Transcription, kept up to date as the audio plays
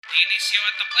Dionisio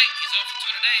at the plate. He's 0 for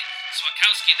 2 today.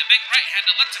 Swakowski, the big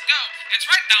right-hander, lets it go. It's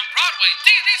right down Broadway.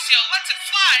 Dionisio lets it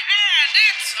fly, and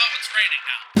it's raining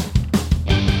now.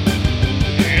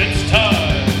 It's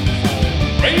time for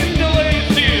Rain Delay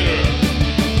Theater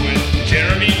with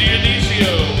Jeremy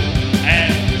Dionisio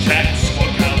and Jack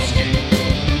Swakowski.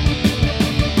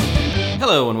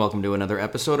 Hello and welcome to another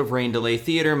episode of Rain Delay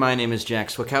Theater. My name is Jack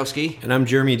Swakowski. And I'm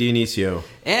Jeremy Dionisio.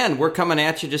 And we're coming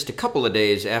at you just a couple of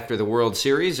days after the World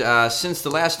Series. Since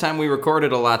the last time we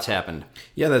recorded, a lot's happened.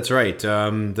 Yeah, that's right.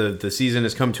 The season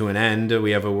has come to an end.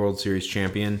 We have a World Series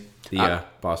champion, the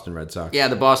Boston Red Sox. Yeah,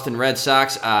 the Boston Red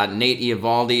Sox. Nate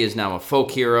Eovaldi is now a folk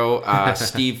hero.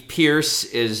 Steve Pearce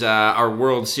is our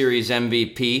World Series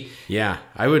MVP. Yeah,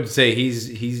 I would say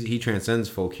he transcends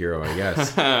folk hero, I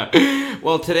guess.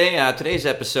 Well, today's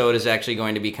episode is actually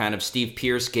going to be kind of Steve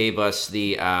Pearce gave us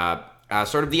the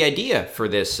sort of the idea for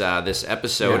this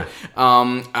episode.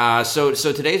 Yeah. So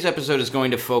today's episode is going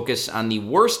to focus on the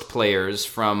worst players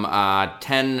from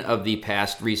 10 of the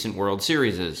past recent World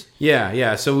Series.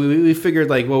 Yeah. So we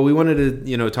figured we wanted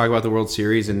to talk about the World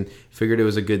Series and figured it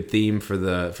was a good theme for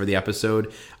the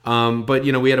episode. But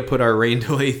we had to put our Rain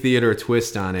Delay Theater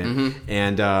twist on it,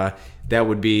 and that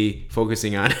would be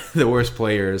focusing on the worst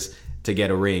players to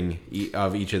get a ring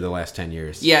of each of the last 10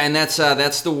 years. Yeah, and that's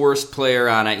the worst player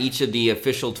on each of the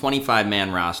official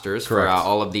 25-man rosters. Correct. For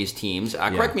all of these teams.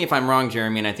 Correct me if I'm wrong,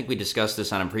 Jeremy, and I think we discussed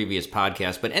this on a previous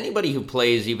podcast, but anybody who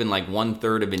plays even like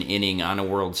 1/3 of an inning on a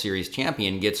World Series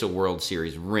champion gets a World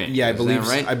Series ring. Yeah, I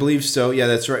believe so. Yeah,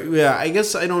 that's right. Yeah, I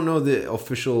guess I don't know the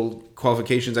official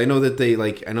qualifications. I know that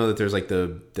there's like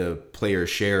the player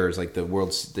shares, like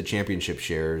the championship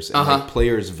shares, and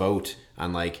players vote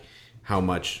on like how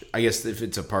much, I guess if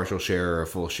it's a partial share or a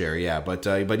full share, yeah. But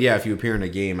yeah, if you appear in a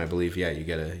game, I believe, yeah, you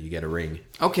get a ring.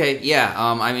 Okay, yeah.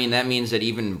 I mean, that means that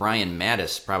even Brian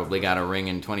Mattis probably got a ring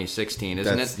in 2016,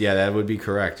 isn't it? Yeah, that would be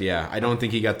correct, yeah. I don't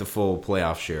think he got the full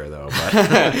playoff share, though. But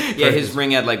yeah, his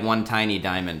ring had like one tiny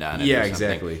diamond on it. Yeah,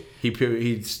 exactly.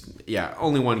 He's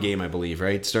only one game, I believe,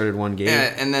 right? Started one game.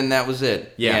 Yeah, and then that was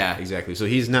it. Yeah, exactly. So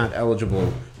he's not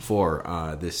eligible for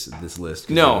this list.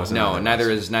 No.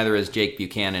 Neither is Jake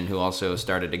Buchanan, who also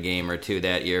started a game or two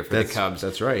that year for the Cubs.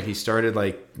 That's right. He started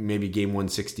like maybe game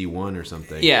 161 or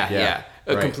something. Yeah.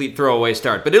 A complete throwaway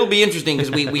start. But it'll be interesting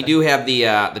because we do have the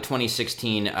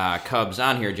 2016 Cubs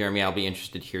on here, Jeremy. I'll be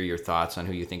interested to hear your thoughts on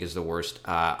who you think is the worst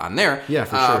on there. Yeah,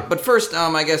 for sure. But first,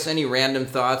 I guess any random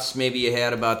thoughts maybe you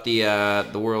had about the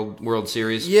World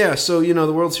Series? Yeah, so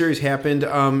the World Series happened.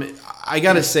 I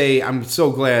gotta say, I'm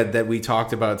so glad that we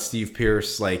talked about Steve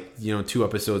Pearce 2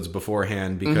 episodes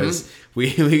beforehand because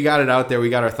we got it out there. We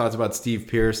got our thoughts about Steve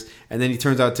Pearce, and then he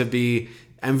turns out to be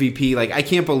MVP. I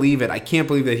can't believe it. I can't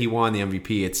believe that he won the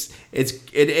MVP.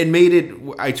 It made it.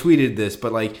 I tweeted this,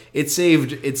 but it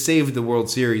saved the World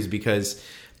Series because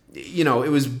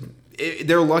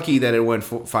they're lucky that it went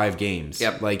 5 games.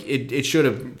 Yep. It should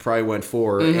have probably went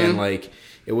 4, and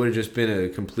it would have just been a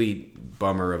complete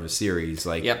bummer of a series.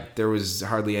 There was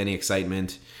hardly any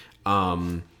excitement.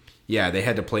 They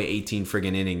had to play 18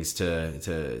 friggin' innings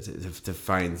to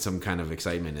find some kind of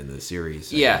excitement in the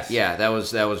series. Yeah, that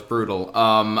was brutal.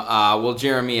 Well,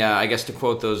 Jeremy, I guess to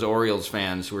quote those Orioles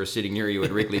fans who are sitting near you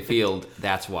at Wrigley Field,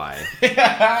 that's why.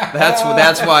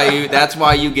 That's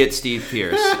why you get Steve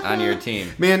Pearce on your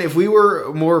team. Man, if we were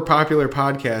a more popular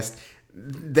podcast,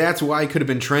 that's why it could have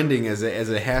been trending as a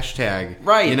hashtag,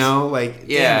 right? Damn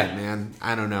it, man.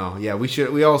 I don't know. Yeah,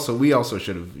 we also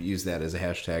should have used that as a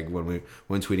hashtag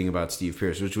when tweeting about Steve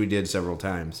Pearce, which we did several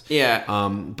times. Yeah. I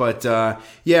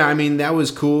mean, that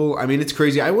was cool. I mean, it's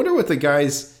crazy. I wonder what the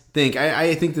guys think.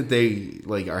 I think that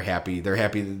they are happy. They're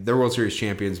happy. They're World Series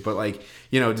champions. But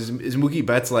is Mookie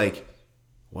Betts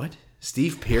what?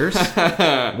 Steve Pearce?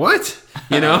 What?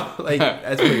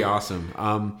 That's pretty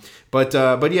awesome. But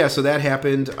yeah, so that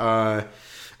happened.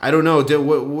 I don't know.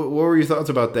 What were your thoughts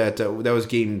about that? That was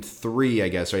game 3, I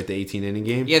guess, right? The 18-inning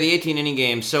game? Yeah, the 18-inning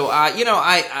game. So,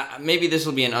 I maybe this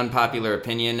will be an unpopular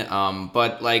opinion,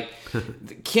 but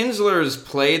Kinsler's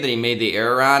play that he made the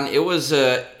error on, it was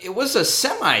a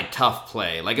semi-tough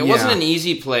play. It wasn't an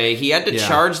easy play. He had to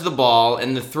charge the ball,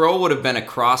 and the throw would have been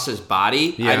across his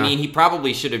body. Yeah. I mean, he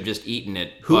probably should have just eaten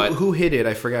it. Who hit it?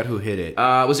 I forgot who hit it.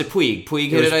 Was it Puig? Puig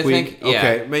hit it, I think?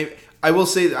 Okay, yeah. Maybe. I'll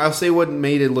say what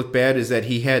made it look bad is that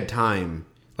he had time.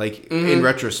 In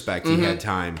retrospect, he had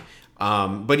time.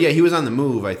 But yeah, he was on the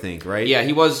move, I think, right? Yeah,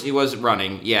 he was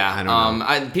running. Yeah, I don't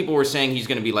know. People were saying he's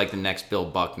going to be like the next Bill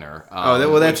Buckner.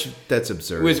 That's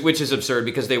absurd. Which is absurd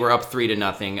because they were up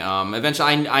 3-0.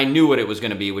 Eventually, I knew what it was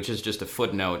going to be, which is just a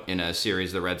footnote in a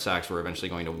series the Red Sox were eventually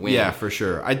going to win. Yeah, for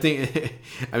sure. I think,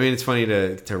 I mean, it's funny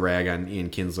to rag on Ian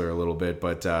Kinsler a little bit,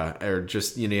 but or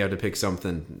just you have to pick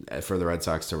something for the Red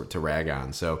Sox to rag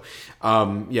on. So,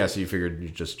 so you figured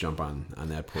you'd just jump on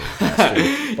that poor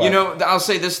bastard. But, I'll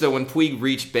say this though: when Puig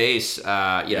reached base,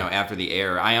 after the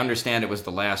error, I understand it was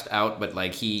the last out, but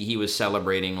like he was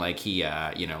celebrating like he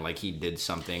did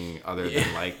something other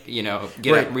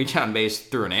than reach on base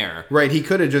through an error. Right, he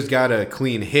could have just got a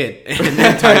clean hit and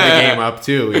then tied the game up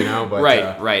too, But,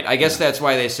 right. I guess that's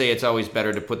why they say it's always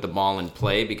better to put the ball in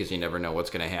play because you never know what's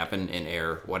going to happen in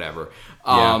air, whatever.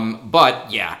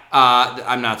 But yeah,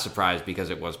 I'm not surprised because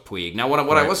it was Puig. Now, what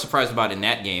I was surprised about in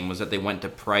that game was that they went to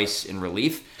Price in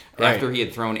relief. After he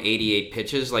had thrown 88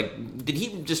 pitches, like, did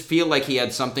he just feel like he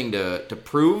had something to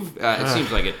prove? It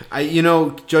seems like it.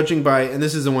 Judging by, and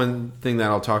this is the one thing that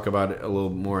I'll talk about a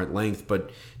little more at length, but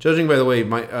judging by the way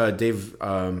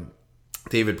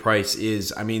David Price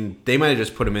is, I mean, they might have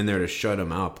just put him in there to shut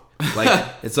him up. Like,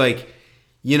 it's like,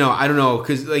 I don't know,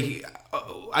 because, like,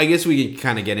 I guess we can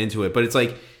kind of get into it, but it's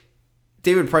like,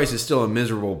 David Price is still a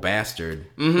miserable bastard.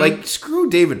 Mm-hmm. Like, screw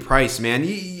David Price, man.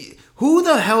 Who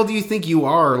the hell do you think you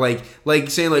are? Like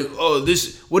saying like, oh,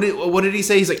 this. What did he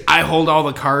say? He's like, I hold all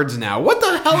the cards now. What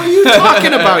the hell are you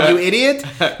talking about, you idiot?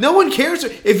 No one cares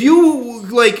if you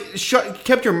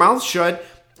kept your mouth shut.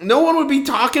 No one would be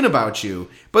talking about you.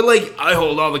 But like, I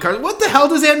hold all the cards. What the hell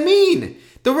does that mean?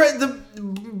 The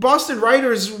Boston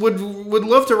writers would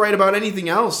love to write about anything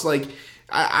else. Like,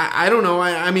 I don't know.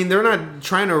 I mean, they're not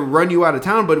trying to run you out of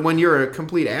town, but when you're a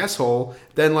complete asshole,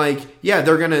 then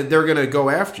they're gonna go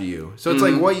after you. So it's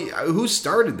who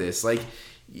started this? Like,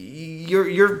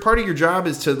 your part of your job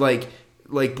is to like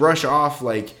brush off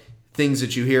like things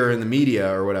that you hear in the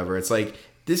media or whatever. It's like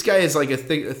this guy is like a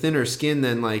thinner skin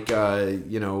than like a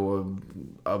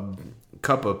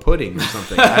cup of pudding or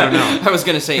something. I don't know. I was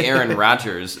gonna say Aaron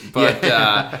Rodgers,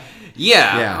 but.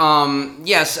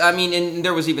 Yes. I mean, and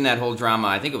there was even that whole drama.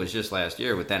 I think it was just last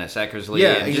year with Dennis Eckersley.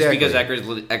 Yeah, and just because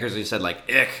Eckersley said like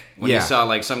 "ick" when he saw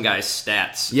like some guy's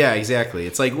stats. Yeah, exactly.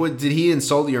 It's like, what did he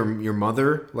insult your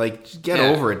mother? Like, get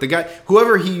over it. The guy,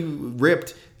 whoever he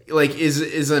ripped, like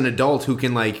is an adult who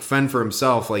can like fend for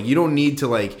himself. Like, you don't need to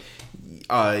like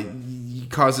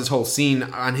cause this whole scene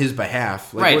on his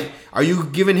behalf. Like, right. Are you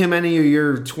giving him any of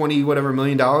your $20 whatever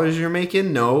million you're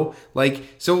making? No. Like,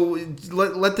 so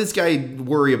let this guy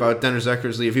worry about Dennis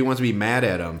Eckersley if he wants to be mad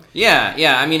at him. Yeah.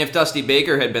 I mean, if Dusty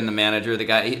Baker had been the manager, the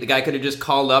guy could have just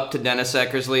called up to Dennis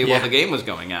Eckersley while the game was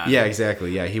going on. Yeah,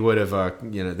 exactly. Yeah, he would have.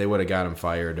 They would have got him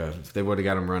fired. They would have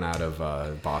got him run out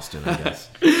of Boston, I guess.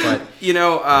 But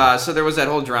so there was that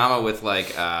whole drama with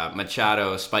like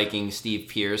Machado spiking Steve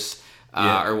Pearce.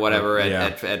 Or whatever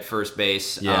at first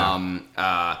base. Yeah.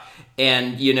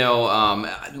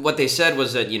 What they said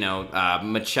was that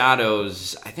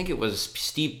Machado's, I think it was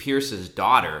Steve Pearce's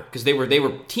daughter, because they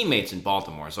were teammates in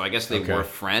Baltimore, so I guess they were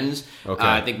friends. Okay.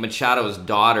 I think Machado's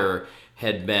daughter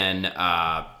had been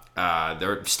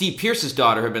Steve Pearce's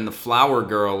daughter had been the flower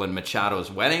girl in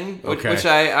Machado's wedding, which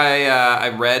I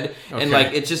read, and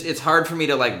like it's hard for me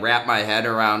to like wrap my head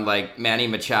around like Manny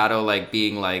Machado like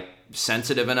being like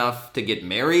sensitive enough to get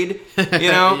married,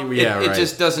 it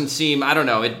just doesn't seem, I don't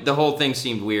know, the whole thing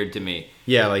seemed weird to me.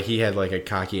 Yeah, like he had like a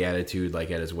cocky attitude like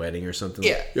at his wedding or something.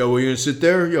 Yeah. Like, well, you gonna sit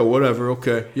there? Yeah, whatever,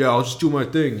 okay. Yeah, I'll just do my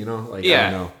thing, Like, I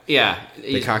don't know. Yeah.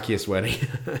 The cockiest wedding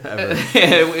ever.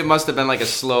 It must have been like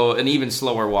an even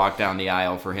slower walk down the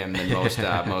aisle for him than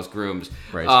most grooms.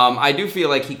 Right. I do feel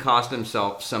like he cost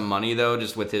himself some money though,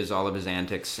 just with all of his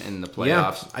antics in the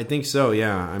playoffs. Yeah, I think so,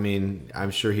 yeah. I mean, I'm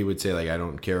sure he would say like, I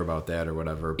don't care about that or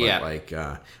whatever, but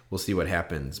we'll see what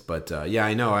happens. But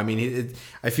I know. I mean,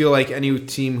 I feel like any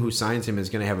team who signs him is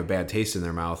going to have a bad taste in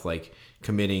their mouth, like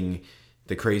committing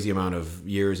the crazy amount of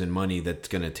years and money that's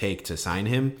going to take to sign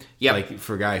him. Yeah, like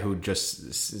for a guy who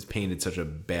just painted such a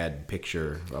bad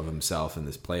picture of himself in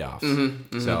this playoffs.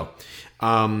 Mm-hmm. So,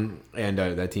 and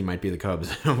that team might be the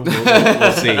Cubs.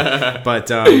 we'll see. But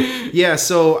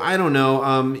so I don't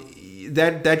know.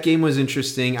 That game was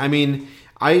interesting. I mean,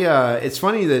 it's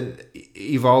funny that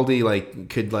Eovaldi like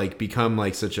could like become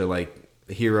like such a like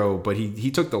hero, but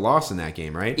he took the loss in that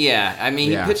game, right? Yeah, I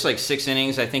mean, Yeah. he pitched like 6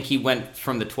 innings. I think he went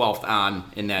from the 12th on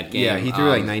in that game. Yeah, he threw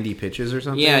like 90 pitches or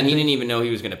something. Yeah, I and he think. didn't even know he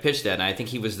was going to pitch that. And I think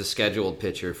he was the scheduled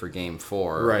pitcher for Game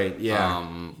 4. Right, yeah.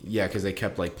 Um, Yeah, because they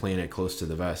kept like playing it close to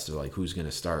the vest of like who's going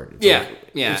to start. It's Yeah, like,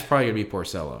 yeah. It's probably going to be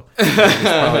Porcello. It's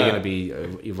probably going to be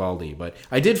Evaldi. But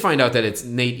I did find out that it's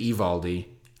Nate Evaldi.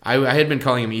 I had been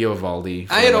calling him Eovaldi.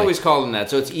 I had always called him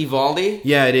that. So it's Evaldi?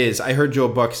 Yeah, it is. I heard Joe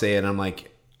Buck say it, and I'm like,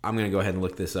 I'm going to go ahead and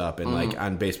look this up. And like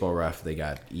on Baseball Ref, they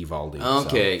got Evaldi.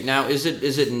 Okay. So. Now, is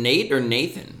it Nate or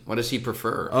Nathan? What does he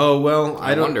prefer? Oh, well,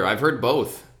 I wonder. I've heard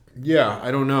both. Yeah, I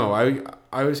don't know.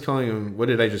 I was calling him, what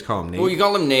did I just call him? Nate? Well, you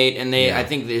call him Nate, and Yeah. I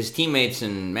think his teammates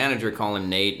and manager call him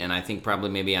Nate, and I think probably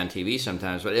maybe on TV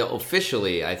sometimes, but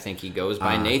officially I think he goes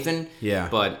by Nathan. yeah.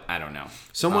 But I don't know.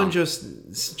 Someone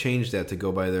just changed that to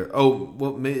go by their. Oh,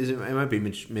 well, it might be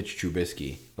Mitch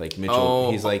Trubisky. Like Mitchell,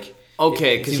 Oh, he's like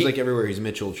okay, It 'cause seems he- like everywhere he's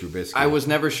Mitchell Trubisky. I was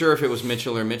never sure if it was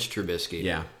Mitchell or Mitch Trubisky.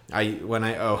 Yeah,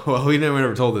 we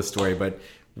never told this story, but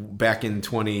back in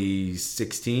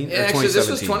 2016 or Yeah, actually, 2017. this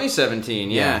was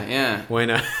 2017. Yeah. When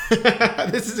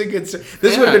this is a good.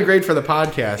 This would have been great for the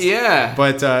podcast. Yeah.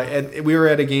 But we were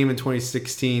at a game in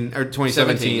 2016 or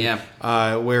 2017.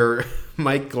 17, where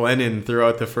Mike Glennon threw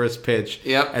out the first pitch.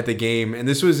 Yep. At the game, and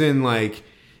this was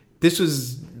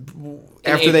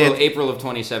after April of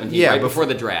 2017. Yeah, right before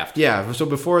the draft. Yeah, so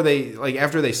before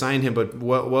after they signed him, but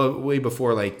way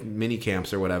before like mini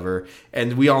camps or whatever,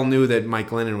 and we all knew that Mike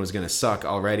Glennon was going to suck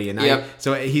already, and Yep.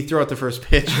 so he threw out the first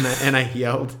pitch, and I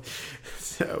yelled,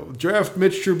 "Draft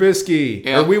Mitch Trubisky!"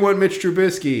 Yep. Or "We want Mitch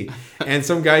Trubisky!" And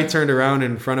some guy turned around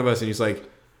in front of us, and he's like,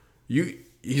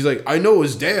 He's like, I know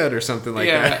his dad or something like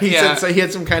Yeah, that. He yeah. said so he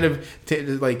had some kind of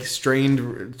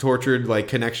strained, tortured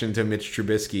connection to Mitch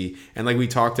Trubisky, and we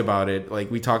talked about it.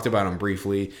 We talked about him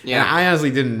briefly. Yeah. And I honestly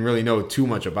didn't really know too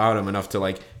much about him enough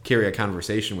to carry a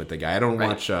conversation with the guy. I don't Right.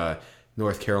 watch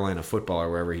North Carolina football or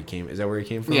wherever he came. Is that where he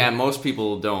came from? Yeah, most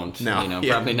people don't. No,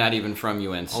 yeah. Probably not even from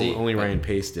UNC. Only Ryan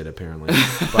Pace did apparently,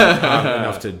 but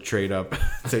enough to trade up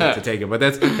to take him. But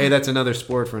that's another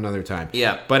sport for another time.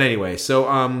 Yeah. But anyway, so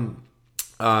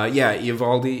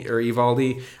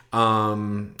Evaldi.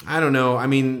 I don't know. I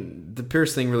mean, the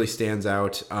Pierce thing really stands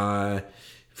out.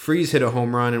 Freeze hit a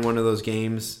home run in one of those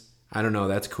games. I don't know.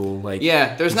 That's cool.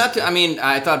 Yeah, there's not.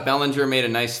 I thought Bellinger made a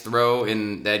nice throw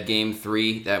in that game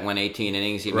 3 that went 18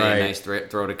 innings. He made Right. a nice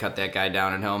throw to cut that guy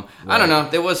down at home. I don't know.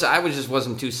 I just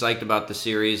wasn't too psyched about the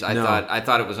series. I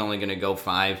thought it was only going to go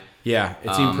 5. Yeah,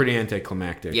 it seemed pretty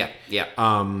anticlimactic. Yeah.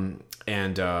 I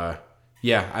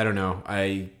don't know.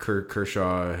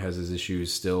 Kershaw has his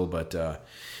issues still, but I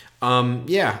don't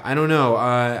know.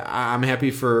 I'm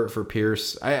happy for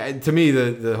Pierce. To me,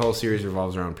 the whole series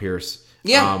revolves around Pierce.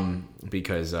 Yeah.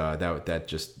 Because that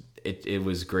just it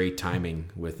was great timing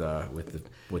with the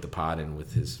pod and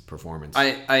with his performance.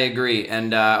 I agree. And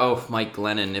Mike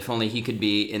Glennon, if only he could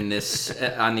be in this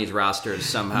on these rosters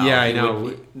somehow. Yeah, I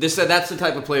know. That's the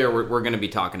type of player we're going to be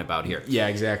talking about here. Yeah,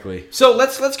 exactly. So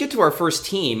let's get to our first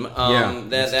team. Let's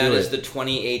That do is it. the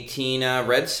 2018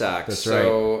 Red Sox. That's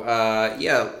so,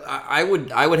 I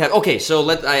would have. Okay, so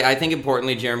I think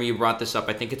importantly, Jeremy, you brought this up.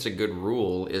 I think it's a good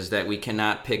rule is that we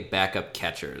cannot pick backup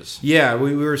catchers. Yeah,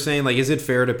 we were saying is it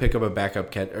fair to pick up a backup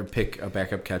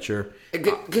catcher?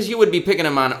 Because you would be picking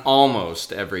them on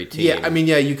almost every team. Yeah, I mean,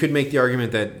 you could make the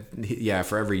argument that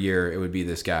for every year it would be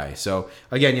this guy. So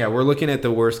again, we're looking at the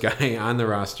worst guy on the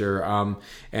roster,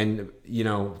 and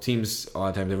teams a lot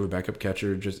of times have a backup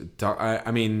catcher. The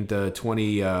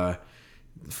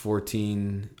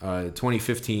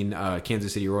 2015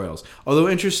 Kansas City Royals. Although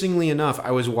interestingly enough, I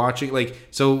was watching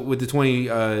with the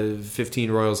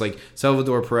 2015 Royals,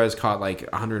 Salvador Perez caught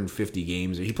 150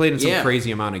 games. He played in some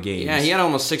crazy amount of games. Yeah, he had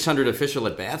almost 600 official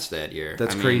at bats that year.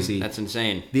 That's crazy. That's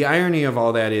insane. The irony of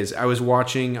all that is I was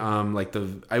watching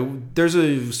there's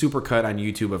a supercut on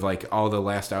YouTube of all the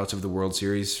last outs of the World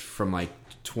Series from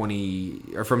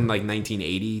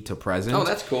 1980 to present. Oh,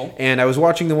 that's cool. And I was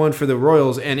watching the one for the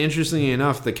Royals, and interestingly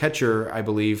enough, the catcher, I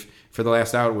believe, for the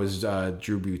last out was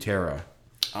Drew Butera.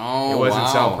 Oh, It wasn't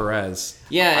wow. Sal Perez.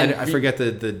 Yeah, and I forget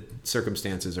the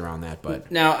circumstances around that,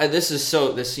 but now this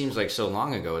seems like so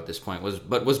long ago at this point. Was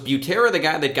Butera the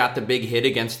guy that got the big hit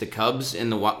against the Cubs in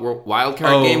the wild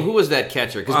card game? Who was that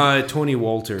catcher? Tony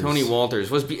Walters. Tony Walters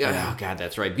was. Oh God,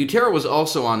 that's right. Butera was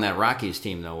also on that Rockies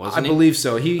team though, wasn't I he? believe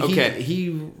so. Okay. He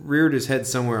reared his head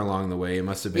somewhere along the way. It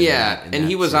must have been. Yeah, in and that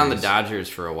he was on the series. Dodgers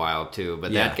for a while too.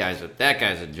 But Yeah. that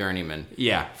guy's a journeyman.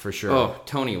 Yeah, for sure. Oh,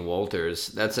 Tony Walters.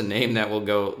 That's a name that will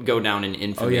go down in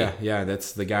infamy. Oh yeah, that's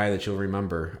the guy that you'll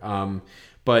remember. So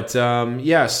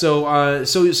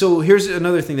here's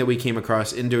another thing that we came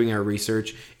across in doing our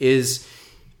research is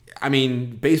I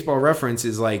mean, Baseball Reference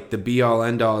is like the be all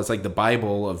end all. It's like the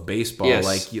Bible of baseball.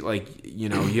 Yes.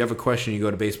 You have a question, you go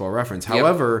to Baseball Reference.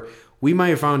 However, we might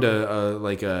have found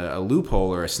a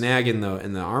loophole or a snag in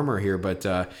the armor here, but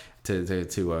to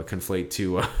conflate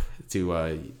two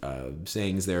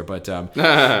sayings there, but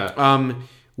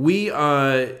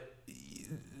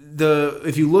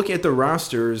if you look at the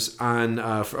rosters on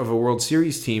of a World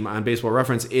Series team on Baseball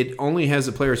Reference, it only has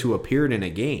the players who appeared in a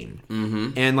game.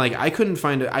 Mm-hmm. And like I couldn't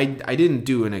find I didn't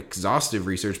do an exhaustive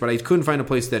research, but I couldn't find a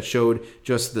place that showed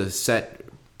just the set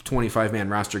 25-man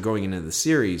roster going into the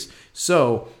series.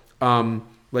 So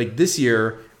like this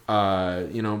year,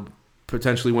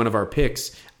 potentially one of our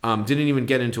picks didn't even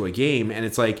get into a game, and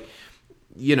it's like,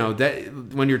 that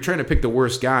when you're trying to pick the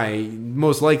worst guy,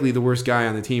 most likely the worst guy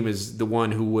on the team is the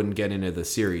one who wouldn't get into the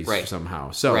series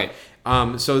somehow. So,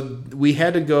 so we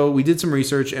had to go. We did some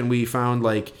research and we found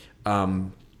like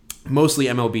mostly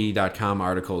MLB.com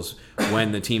articles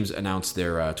when the teams announced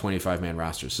their 25-man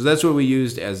rosters. So that's what we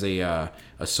used as a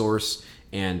source.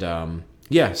 And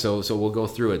so we'll go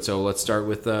through it. So let's start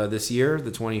with this year,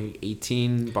 the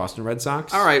 2018 Boston Red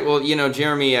Sox. All right. Well,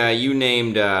 Jeremy, you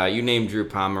named Drew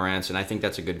Pomeranz, and I think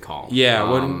that's a good call.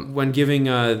 Yeah. When giving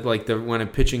when I'm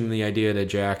pitching the idea to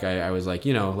Jack, I was like,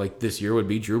 this year would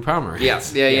be Drew Pomeranz. Yeah.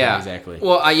 Exactly.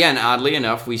 Well, again, oddly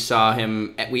enough, we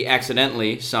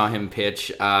accidentally saw him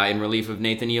pitch in relief of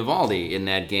Nathan Eovaldi in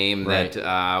that game that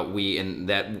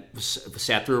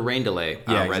sat through a rain delay.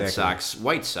 Red Sox,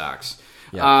 White Sox.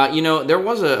 Yeah. There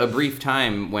was a brief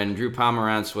time when Drew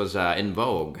Pomeranz was in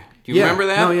vogue. Do you remember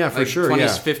that? No, yeah, for sure.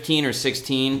 2015 or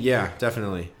 16? Yeah,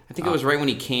 definitely. I think it was right when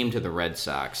he came to the Red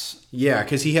Sox. Yeah,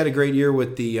 because he had a great year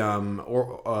with the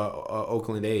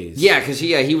Oakland A's. Yeah, because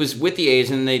he was with the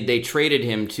A's, and they traded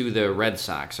him to the Red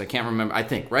Sox. I can't remember. I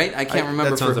think, right? I can't remember.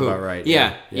 That sounds for who. about right.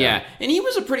 Yeah. And he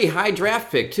was a pretty high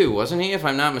draft pick too, wasn't he? If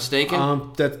I'm not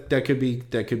mistaken.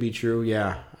 That could be true.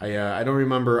 Yeah. I don't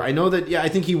remember. I know that. Yeah, I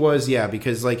think he was. Yeah,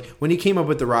 because like when he came up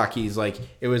with the Rockies, like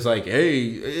it was like,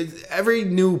 hey, every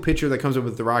new pitcher that comes up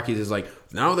with the Rockies is like,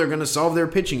 now they're going to solve their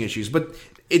pitching issues, but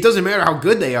it doesn't matter how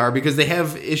good they are because they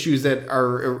have issues that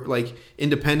are like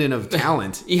independent of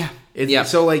talent.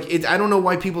 So like I don't know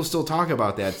why people still talk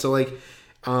about that. So like,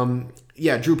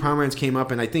 Drew Pomeranz came up,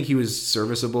 and I think he was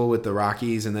serviceable with the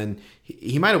Rockies, and then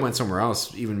he might have went somewhere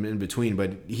else even in between,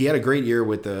 but he had a great year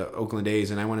with the Oakland A's,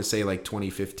 and I want to say like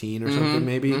 2015 or something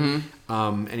maybe.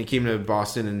 Mm-hmm. And he came to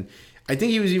Boston, and I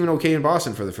think he was even okay in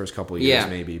Boston for the first couple of years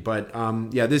maybe. But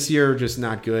this year just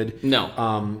not good.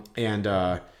 No.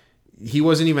 And he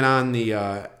wasn't even on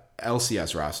the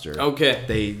LCS roster.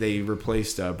 Okay. They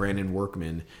replaced Brandon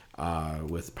Workman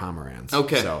with Pomeranz.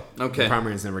 Okay. So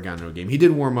Pomeranz never got into a game. He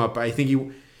did warm up. I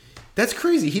think that's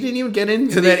crazy. He didn't even get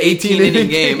into that 18-inning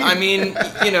game. I mean,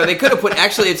 they could have put.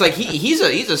 Actually, it's like he's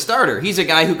a starter. He's a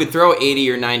guy who could throw 80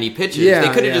 or 90 pitches. Yeah,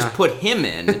 they could have just put him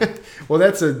in. Well,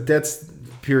 that's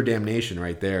pure damnation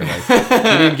right there. Like, he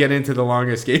didn't get into the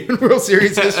longest game in World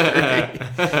Series history,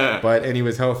 and he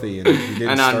was healthy and he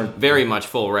didn't on very much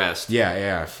full rest.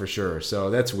 Yeah, for sure.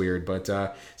 So that's weird, but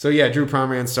Drew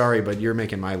Pomeranz, sorry, but you're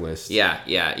making my list.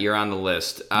 Yeah, you're on the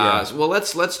list. Well,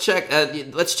 let's check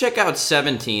out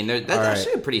 17. That's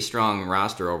actually a pretty strong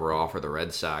roster overall for the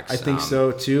Red Sox. I think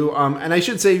so too. And I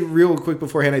should say real quick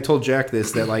beforehand, I told Jack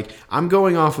this that like I'm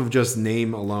going off of just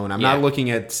name alone. I'm not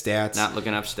looking at stats. Not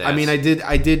looking up stats. I mean,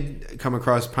 I did come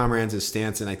across Pomeranz's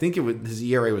stance, and I think his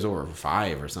ERA was over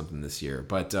 5 or something this year.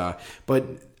 But I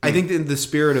think that the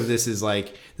spirit of this is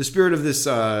like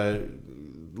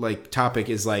topic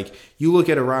is like you look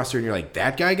at a roster and you're like,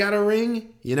 that guy got a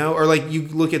ring, or like you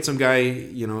look at some guy,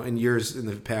 in years in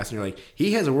the past and you're like,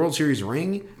 he has a World Series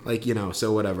ring, like,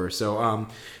 so whatever. So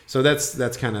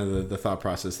that's kind of the thought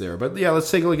process there. But yeah,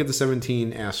 let's take a look at the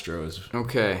 17 Astros.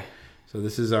 Okay. So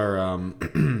this is our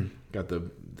got the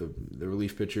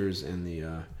relief pitchers and the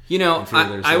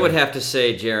I would have to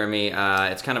say, Jeremy,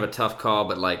 it's kind of a tough call,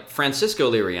 but like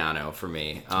Francisco Liriano for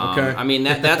me. Okay. I mean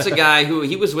that's a guy who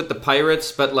he was with the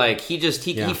Pirates, but like he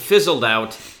fizzled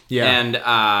out. Yeah. And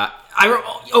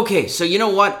so you know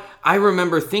what? I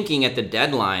remember thinking at the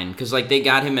deadline, because like they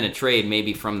got him in a trade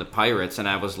maybe from the Pirates, and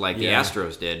I was like, the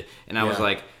Astros did, and I was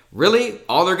like, really?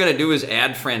 All they're going to do is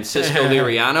add Francisco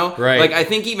Liriano? Right. Like, I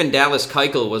think even Dallas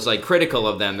Keuchel was, like, critical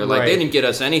of them. They're like, they didn't get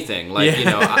us anything. Like,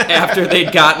 after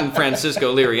they'd gotten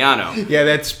Francisco Liriano. Yeah,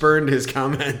 that spurned his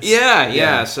comments.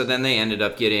 Yeah. So then they ended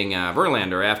up getting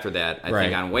Verlander after that, I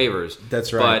think, on waivers.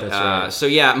 That's right. But, so,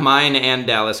 yeah, mine and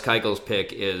Dallas Keuchel's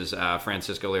pick is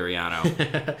Francisco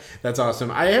Liriano. That's awesome.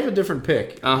 I have a different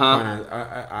pick.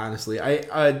 Honestly.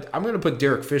 I'm going to put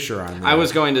Derek Fisher on there. I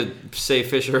was going to say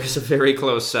Fisher is a very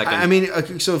close second. second. I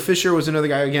mean, so Fisher was another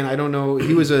guy. Again, I don't know.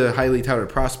 He was a highly touted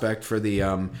prospect for the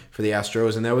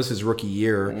Astros, and that was his rookie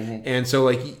year. And so,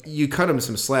 like, you cut him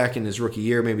some slack in his rookie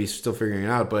year. Maybe he's still figuring it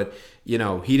out, but he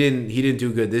didn't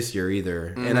do good this year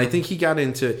either. And I think he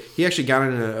actually got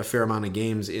into a fair amount of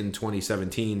games in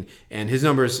 2017, and his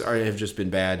numbers have just been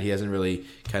bad. He hasn't really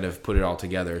kind of put it all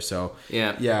together. So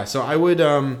yeah. So I would,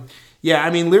 I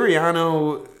mean,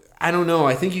 Liriano. I don't know.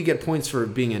 I think you get points for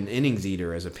being an innings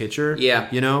eater as a pitcher. Yeah.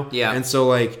 Yeah. And so,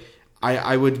 like,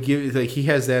 I would give, like, he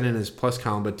has that in his plus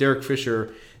column. But Derek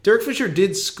Fisher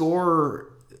did score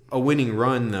a winning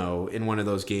run, though, in one of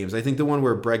those games. I think the one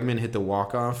where Bregman hit the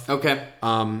walk-off. Okay.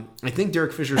 I think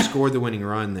Derek Fisher scored the winning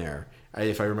run there,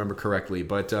 if I remember correctly.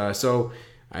 But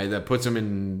that puts him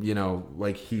in,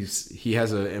 like, he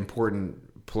has an important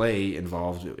play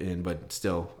involved in, but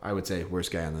still, I would say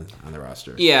worst guy on the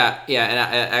roster. Yeah, and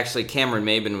actually Cameron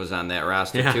Maben was on that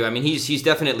roster too. I mean, he's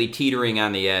definitely teetering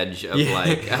on the edge of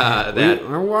that.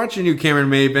 We're watching you, Cameron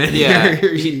Maben. Yeah,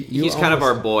 he's kind of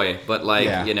our boy, but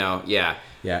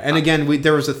Yeah, and again,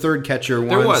 there was a third catcher,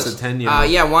 Juan Centeno.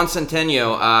 Juan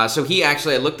Centeno. So he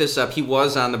actually, I looked this up, he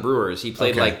was on the Brewers. He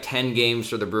played like 10 games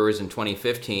for the Brewers in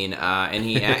 2015, and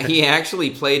he actually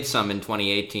played some in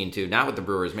 2018 too. Not with the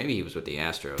Brewers, maybe he was with the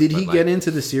Astros. Did he get into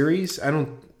the series? I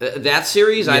don't... that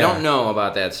series? Yeah. I don't know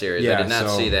about that series. Yeah, I did not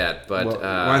see that. But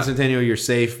Juan Centeno, you're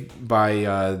safe by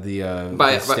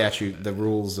the statute, the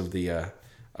rules of the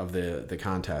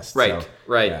contest. Right, so,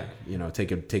 right. Yeah,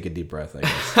 take a deep breath, I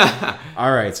guess.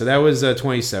 All right, so that was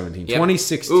 2017. Yep.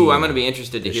 2016. Ooh, I'm going to be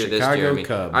interested to hear this, Jeremy.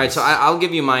 Cubs. All right, so I'll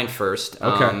give you mine first.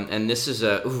 Okay. And this is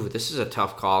a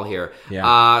tough call here.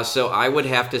 Yeah. So I would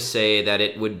have to say that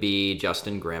it would be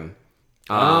Justin Grimm.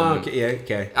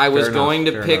 Okay. I was going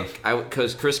to pick,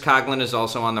 because Chris Coughlin is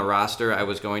also on the roster. I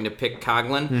was going to pick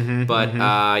Coughlin, but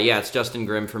it's Justin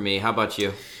Grimm for me. How about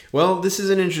you? Well, this is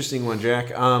an interesting one,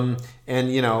 Jack. And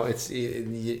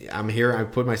I'm here. I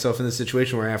put myself in the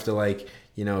situation where I have to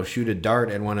shoot a dart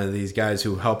at one of these guys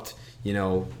who helped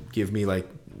give me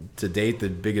to date the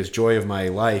biggest joy of my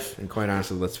life. And quite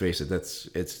honestly, let's face it,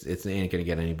 it ain't gonna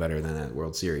get any better than that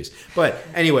World Series. But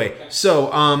anyway, so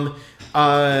I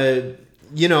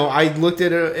looked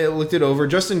it over.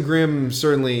 Justin Grimm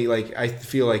certainly I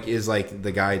feel like is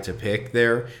the guy to pick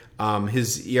there.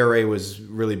 His ERA was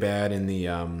really bad in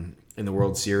the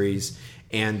World Series,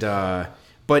 and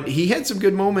but he had some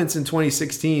good moments in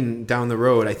 2016 down the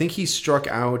road. I think he struck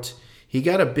out. He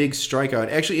got a big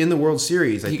strikeout actually in the World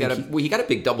Series. He got a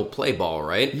big double play ball,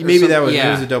 right? Maybe that was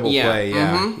a double play.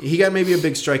 Yeah, mm-hmm. He got maybe a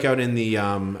big strikeout in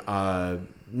the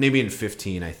maybe in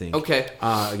 15, I think. Okay,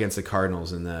 against the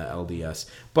Cardinals in the LDS,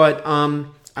 but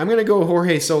I'm going to go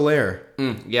Jorge Soler.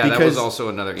 That was also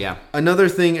another, Another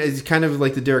thing is kind of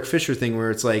like the Derek Fisher thing where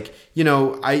it's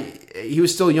he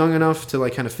was still young enough to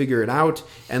kind of figure it out.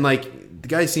 And the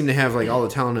guy seemed to have all the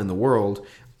talent in the world.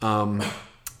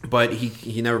 But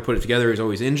he never put it together. He was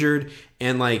always injured.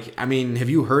 And have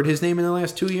you heard his name in the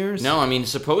last 2 years? No,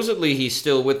 supposedly he's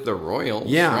still with the Royals.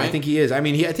 Yeah, right? I think he is. I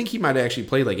think he might have actually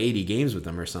played 80 games with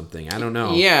them or something. I don't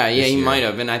know. Yeah, he might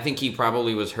have. And I think he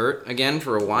probably was hurt again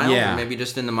for a while. Yeah. Or maybe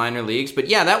just in the minor leagues. But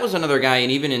yeah, that was another guy.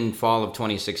 And even in fall of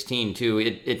 2016 too,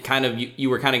 it kind of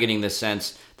you were kind of getting the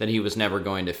sense that he was never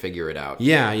going to figure it out.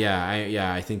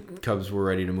 I think Cubs were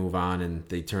ready to move on, and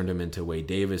they turned him into Wade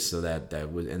Davis, so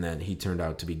then he turned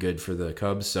out to be good for the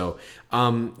Cubs. So,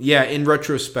 in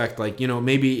retrospect,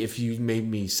 maybe if you made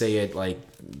me say it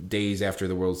days after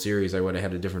the World Series, I would have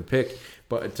had a different pick.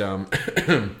 But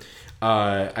I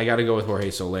got to go with Jorge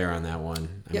Soler on that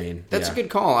one. That's a good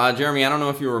call, Jeremy. I don't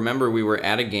know if you remember, we were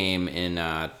at a game in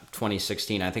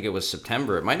 2016. I think it was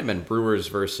September. It might have been Brewers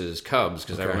versus Cubs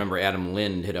because I remember Adam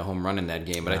Lind hit a home run in that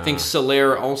game. But I think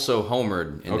Soler also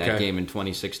homered in that game in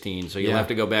 2016. So you'll have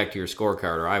to go back to your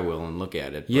scorecard, or I will, and look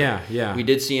at it. But we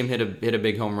did see him hit a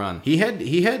big home run. He had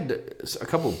a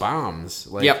couple bombs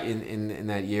in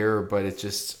that year, but it's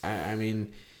just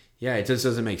it just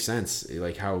doesn't make sense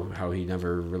how he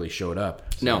never really showed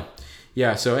up. So, no.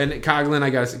 Yeah. So and Coughlin,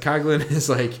 Coughlin is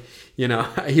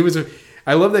he was.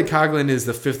 I love that Coughlin is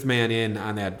the fifth man in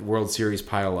on that World Series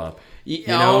pileup.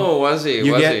 Was he?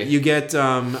 You get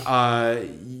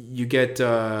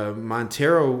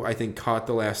Montero, I think, caught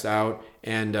the last out,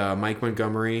 and Mike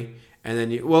Montgomery, And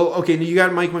then you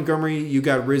got Mike Montgomery, you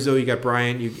got Rizzo, you got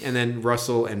Bryant, and then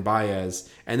Russell and Baez,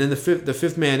 and then the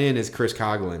fifth man in is Chris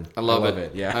Coughlin. I love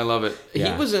it. Yeah, I love it.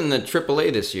 Yeah. He was in the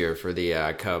AAA this year for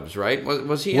the Cubs, right?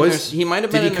 Was he? He might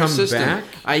have did been he in their come system. back?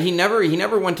 He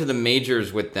never went to the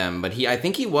majors with them, but I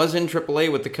think he was in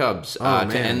AAA with the Cubs to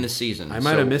end the season. I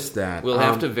might have missed that. We'll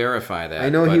have to verify that. I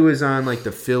know he was on like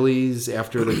the Phillies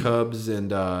after the Cubs and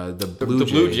the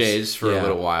Blue Jays for a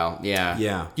little while. Yeah.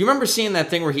 Yeah. Do you remember seeing that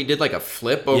thing where he did like a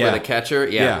flip over the catcher?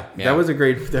 Yeah. That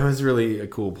was really a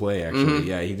cool play, actually. Mm-hmm.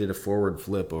 Yeah, he did a forward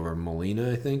flip over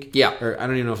Molina, I think. Yeah. Or I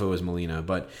don't even know if it was Molina,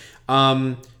 but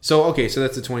so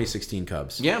that's the 2016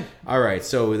 Cubs. Yeah. All right,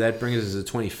 so that brings us to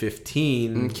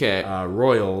 2015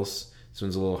 Royals. This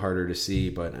one's a little harder to see,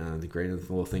 but the great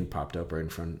little thing popped up right in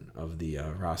front of the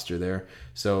roster there.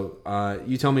 So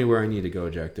you tell me where I need to go,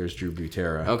 Jack. There's Drew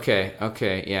Butera.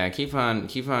 Okay. Yeah, keep on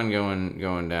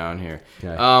going down here.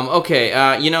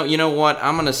 Okay. You know what?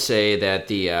 I'm gonna say that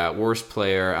the worst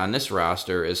player on this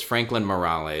roster is Franklin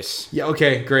Morales. Yeah.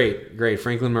 Okay. Great.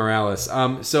 Franklin Morales.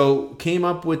 So came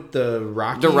up with the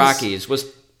Rockies. The Rockies was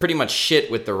pretty much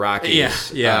shit with the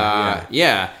Rockies.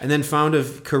 Yeah. And then found a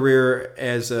career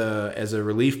as a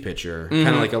relief pitcher, kind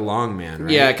of like a long man,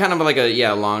 right? Yeah, kind of like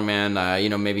a long man.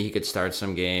 Maybe he could start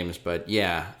some games, but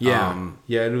yeah.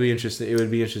 It'll be interesting. It would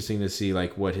be interesting to see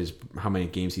like how many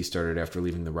games he started after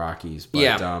leaving the Rockies. But,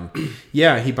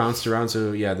 he bounced around.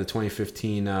 So the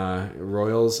 2015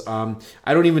 Royals. I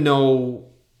don't even know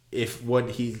what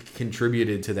he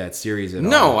contributed to that series at all.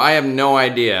 No, I have no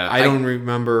idea. I don't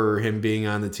remember him being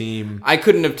on the team. I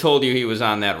couldn't have told you he was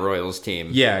on that Royals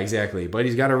team. Yeah, exactly. But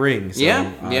he's got a ring. So,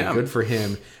 good for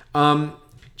him.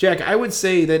 Jack, I would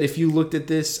say that if you looked at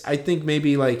this, I think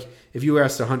maybe like if you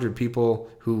asked 100 people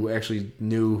who actually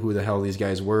knew who the hell these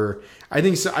guys were, I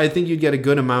think you'd get a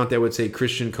good amount that would say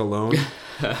Christian Colon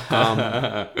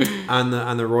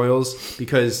on the Royals,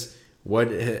 because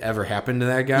what ever happened to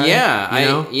that guy?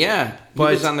 Yeah, He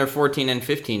was on their 14 and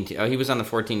 15 team. He was on the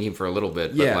 14 team for a little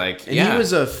bit. But he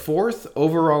was a 4th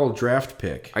overall draft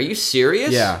pick. Are you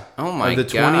serious? Yeah. Oh my God.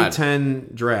 The God.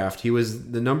 2010 draft, he was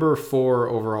the number 4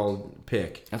 overall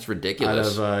pick. That's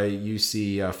ridiculous. Out of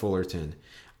UC Fullerton.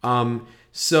 I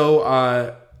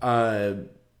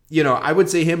would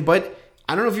say him, but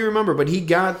I don't know if you remember, but he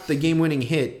got the game-winning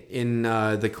hit in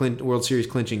the World Series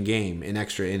clinching game in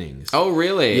extra innings. Oh,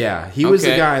 really? Yeah, he was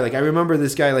the guy. Like, I remember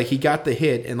this guy. Like, he got the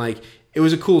hit, and like it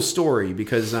was a cool story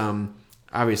because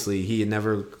obviously he had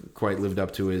never quite lived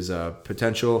up to his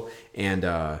potential, and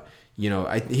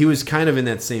he was kind of in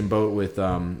that same boat with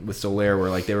Soler, where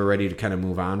like they were ready to kind of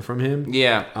move on from him.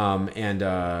 Yeah.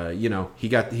 He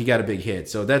got a big hit,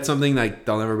 so that's something like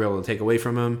they'll never be able to take away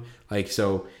from him. Like,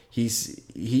 so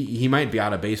he might be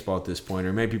out of baseball at this point,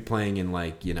 or might be playing in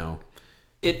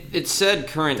It said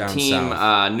current down team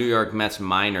south. New York Mets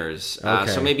minors, Okay.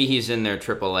 so maybe he's in their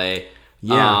AAA.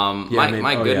 Maybe.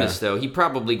 My goodness, though, he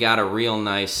probably got a real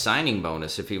nice signing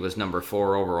bonus if he was number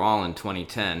 4 overall in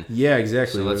 2010. Yeah,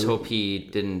 exactly. So let's hope he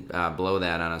didn't blow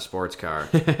that on a sports car.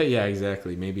 Yeah,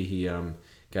 exactly. Maybe he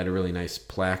got a really nice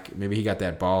plaque. Maybe he got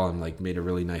that ball and like made a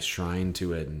really nice shrine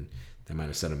to it, and they might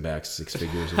have set him back 6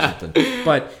 figures or something.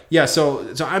 But yeah, so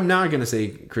I'm not gonna say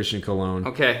Christian Colon.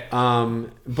 Okay.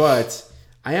 But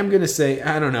I am gonna say,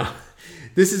 I don't know.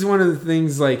 This is one of the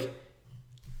things like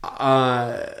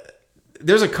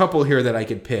there's a couple here that I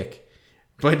could pick,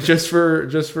 but just for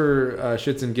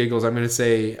shits and giggles, I'm gonna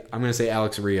say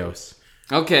Alex Rios.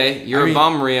 Okay, you're a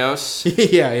bum, Rios.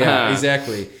 Yeah,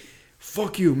 exactly.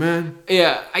 Fuck you, man.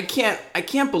 Yeah, I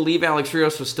can't believe Alex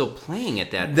Rios was still playing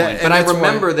at that point. But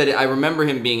I remember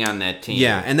him being on that team.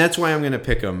 Yeah, and that's why I'm going to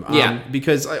pick him.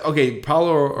 Because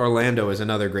Paulo Orlando is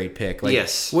another great pick. Like,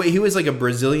 yes. He was like a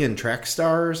Brazilian track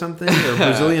star or something, or a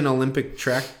Brazilian Olympic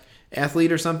track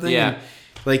athlete or something. Yeah. And,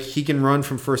 like, he can run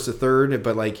from first to third,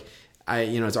 but like,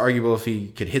 it's arguable if he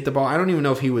could hit the ball. I don't even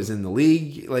know if he was in the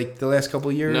league like the last couple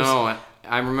of years. No.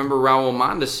 I remember Raul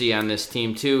Mondesi on this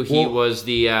team too. He was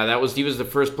the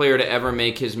first player to ever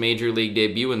make his major league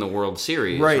debut in the World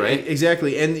Series. Right?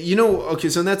 Exactly. And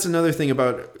so that's another thing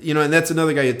about and that's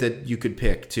another guy that you could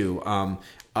pick too.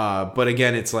 But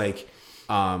again, it's like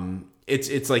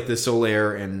it's like the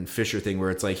Soler and Fisher thing where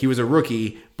it's like he was a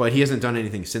rookie, but he hasn't done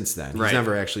anything since then. He's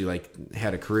never actually like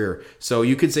had a career. So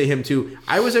you could say him too.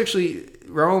 I was actually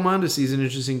Raul Mondesi is an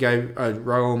interesting guy,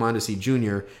 Raul Mondesi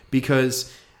Jr.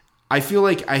 because I feel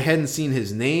like I hadn't seen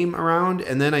his name around,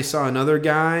 and then I saw another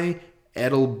guy,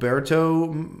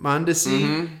 Adalberto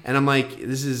Mondesi, and I'm like,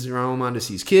 this is Raul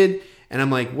Mondesi's kid, and I'm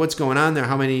like, what's going on there?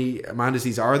 How many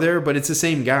Mondesis are there? But it's the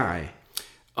same guy.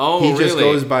 Oh, He really? just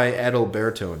goes by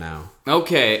Adalberto now.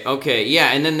 Okay,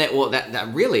 yeah, and then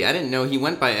that really, I didn't know he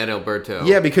went by Adalberto.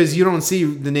 Yeah, because you don't see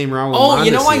the name Raul. Oh,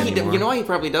 you know why anymore. you know why he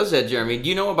probably does that, Jeremy? Do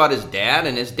you know about his dad?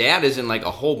 And his dad is in like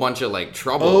a whole bunch of like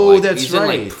trouble. Oh, like, that's he's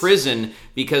right. in like prison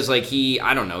because like he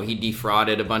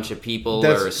defrauded a bunch of people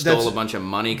or stole a bunch of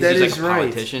money because he's like a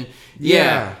politician.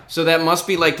 Yeah. So that must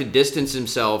be like to distance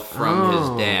himself from his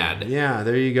dad. Yeah,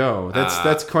 there you go.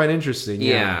 That's quite interesting.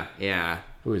 Yeah.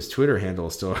 Ooh, his Twitter handle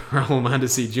is still Raul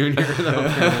Mondesi Jr.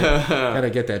 though.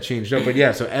 Gotta get that changed up. But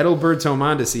yeah, so Adalberto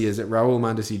Mondesi is Raul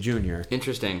Mondesi Jr.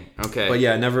 Interesting. Okay. But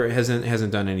yeah, never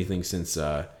hasn't done anything since. Since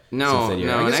that year.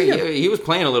 No, he was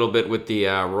playing a little bit with the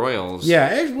Royals.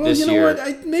 Yeah, well, this you know year.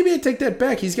 what? Maybe I take that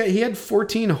back. He had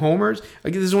 14 homers.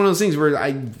 Like, this is one of those things where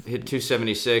I hit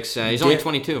 276. He's only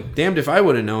 22. damned if I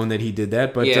would have known that he did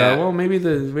that. But Yeah. well, maybe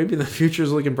the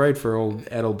future's looking bright for old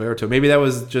Adalberto. Maybe that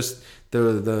was just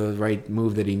the right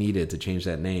move that he needed to change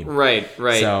that name. Right.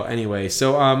 So anyway,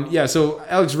 so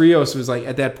Alex Rios was like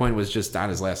at that point was just on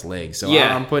his last leg. So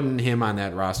Yeah. I'm putting him on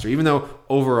that roster, even though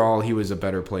overall he was a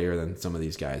better player than some of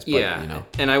these guys. But, Yeah, you know.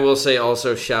 and I will say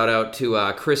also shout out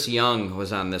to Chris Young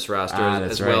was on this roster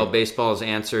That's as well. right. Baseball's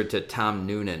answer to Tom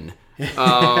Noonan,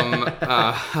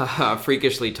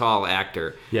 freakishly tall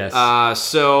actor. Yes. But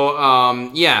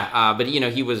you know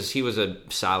he was a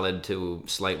solid to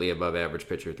slightly above average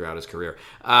pitcher throughout his career.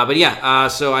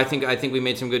 So I think we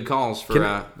made some good calls for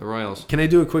the Royals. Can I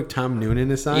do a quick Tom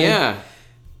Noonan aside? Yeah.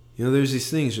 You know, there's these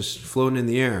things just floating in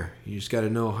the air. You just got to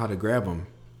know how to grab them.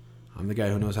 I'm the guy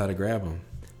who knows how to grab them.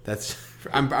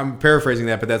 I'm paraphrasing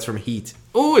that, but that's from Heat.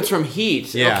 Oh, it's from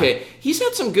Heat. Yeah. Okay. He's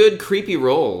had some good creepy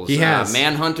roles. He has.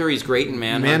 Manhunter, he's great in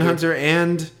Manhunter. Manhunter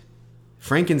and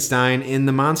Frankenstein in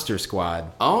the Monster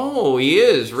Squad. Oh, he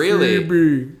is, really.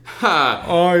 Phoebe, Ha.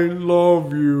 I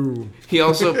love you. He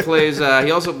also plays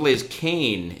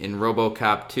Kane in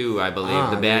RoboCop 2, I believe,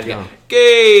 the bad there you guy. go.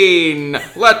 Kane,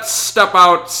 let's step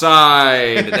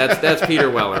outside. That's Peter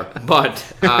Weller. But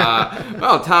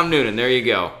Tom Noonan, there you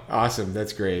go. Awesome,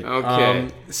 that's great. Okay.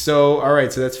 All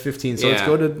right, so that's 15. So let's Yeah.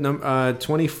 go to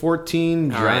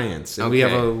 2014 All right. Giants. And we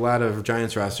have Okay. a lot of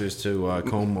Giants rosters to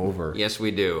comb over. Yes,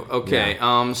 we do. Okay.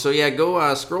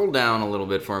 Go scroll down a little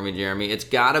bit for me, Jeremy. It's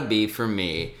got to be for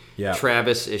me. Yeah.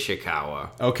 Travis Ishikawa.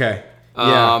 Okay.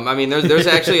 Yeah. I mean, there's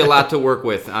actually a lot to work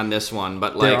with on this one,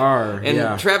 but like, There are, and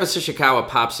yeah. Travis Ishikawa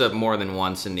pops up more than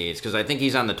once in these because I think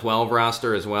he's on the 12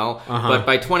 roster as well. But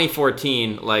by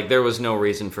 2014, like, there was no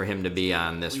reason for him to be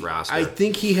on this roster. I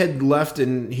think he had left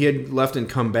and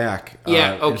come back.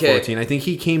 Yeah, okay. In 14. I think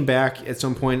he came back at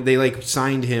some point. They like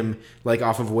signed him like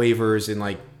off of waivers in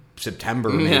like September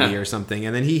maybe or something,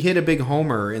 and then he hit a big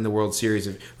homer in the World Series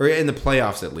or in the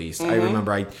playoffs at least. I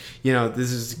remember.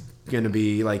 This is going to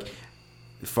be like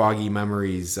foggy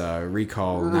memories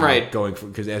recall now, Right.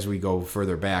 because as we go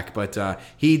further back, but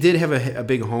he did have a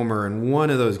big homer in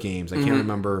one of those games. I can't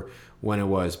remember when it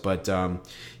was, but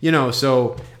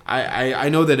so I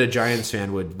know that a Giants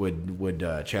fan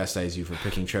would chastise you for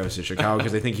picking Travis Ishikawa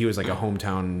because I think he was like a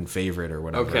hometown favorite or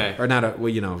whatever. Okay. Or not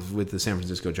with the San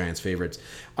Francisco Giants favorites.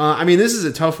 I mean, this is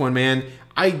a tough one, man.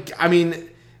 I mean,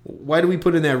 why do we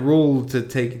put in that rule to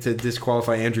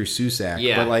disqualify Andrew Susak?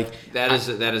 yeah, But like that is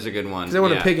a good one. because I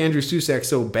want to pick Andrew Susak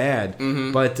so bad,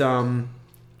 but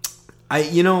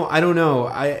I don't know.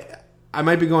 I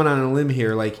might be going on a limb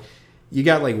here. Like, you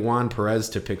got like Juan Perez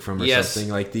to pick from or Yes.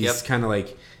 something, like these Yep. kind of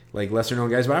like lesser known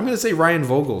guys. But I'm going to say Ryan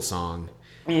Vogelsong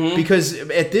because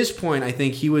at this point I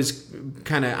think he was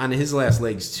kind of on his last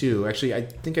legs too. Actually, I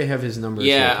think I have his numbers.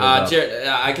 here pulled up.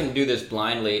 I can do this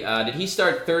blindly. Did he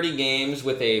start 30 games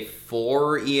with a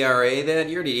 4 ERA that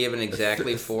year? Did he have an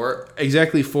exactly 4?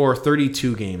 Exactly for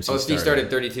 32 games. He started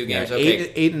 32 games. Yeah,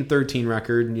 Okay. 8 and 13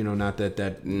 record. Not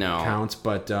that No. counts,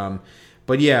 but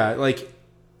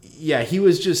yeah, he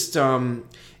was just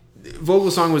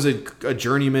Vogelsong was a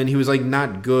journeyman. He was like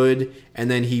not good,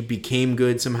 and then he became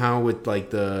good somehow with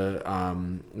like the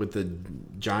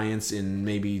Giants in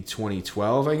maybe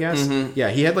 2012, I guess. Yeah,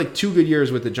 he had like 2 good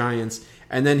years with the Giants,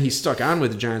 and then he stuck on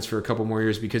with the Giants for a couple more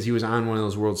years because he was on one of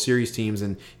those World Series teams,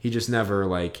 and he just never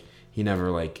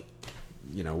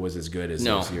was as good as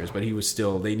those years, but he was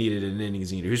still. They needed an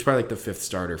innings eater. He was probably like the 5th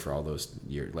starter for all those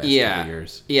last couple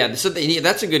years. Yeah. So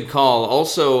that's a good call.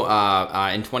 Also,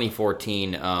 in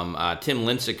 2014, Tim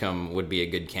Lincecum would be a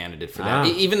good candidate for that.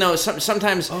 Even though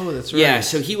sometimes, that's right. Yeah.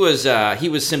 So he was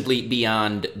simply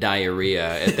beyond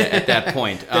diarrhea at that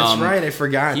point. That's right. I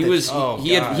forgot.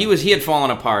 He had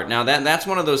fallen apart. Now that's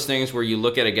one of those things where you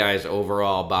look at a guy's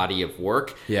overall body of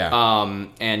work. Yeah.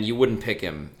 And you wouldn't pick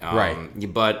him. Right.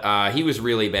 But he was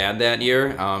really bad that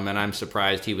year, and I'm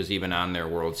surprised he was even on their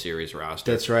World Series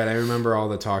roster. That's right. I remember all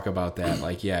the talk about that.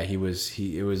 Like, yeah, it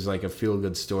was like a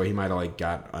feel-good story. He might have like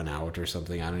got an out or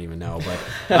something. I don't even know. But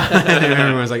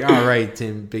everyone was like, all right,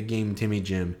 Big Game Timmy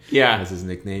Jim. Yeah. That's his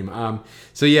nickname.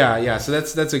 So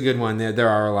that's a good one. There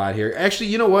are a lot here. Actually,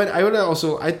 you know what?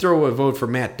 I'd throw a vote for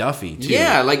Matt Duffy too.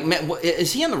 Yeah, like,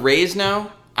 is he on the Rays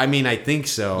now? I mean, I think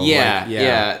so. Yeah, Like,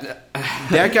 yeah.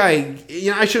 That guy,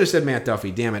 I should have said Matt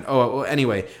Duffy. Damn it. Oh, well,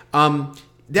 anyway.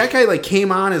 That guy like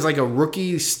came on as like a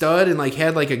rookie stud and like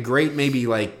had like a great maybe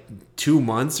like 2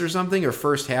 months or something, or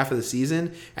first half of the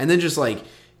season, and then just like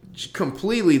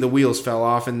completely the wheels fell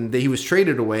off, and he was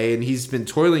traded away, and he's been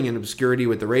toiling in obscurity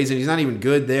with the Rays, and he's not even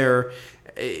good there.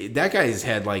 That guy's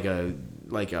had like a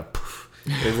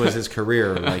it was his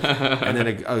career, like, and then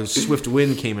a swift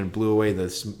wind came and blew away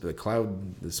the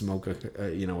cloud, the smoke,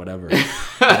 whatever.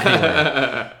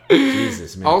 Anyway,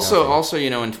 Jesus, man. Also,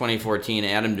 in 2014,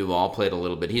 Adam Duvall played a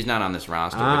little bit. He's not on this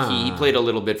roster, but he played a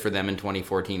little bit for them in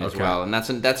 2014 as well. And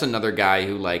that's another guy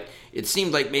who, like, it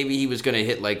seemed like maybe he was going to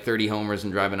hit like 30 homers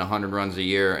and driving 100 runs a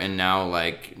year, and now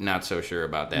like not so sure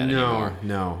about that anymore.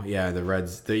 No, yeah, the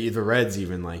Reds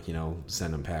even like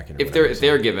send them packing. If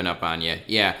they're giving up on you,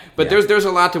 yeah. But there's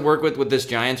a lot to work with this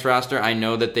Giants roster. I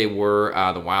know that they were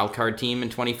the wild card team in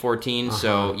 2014,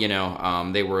 so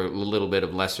they were a little bit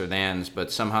of lesser thans,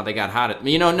 but somehow they got hot.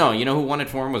 Who won it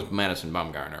for him was Madison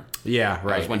Bumgarner. Yeah, right.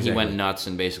 That was when he went nuts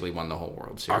and basically won the whole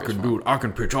World Series. I can do it. I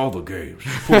can pitch all the games.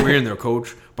 Put me in there,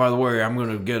 coach. By the way, I'm going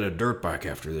to get a dirt bike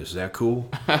after this. Is that cool?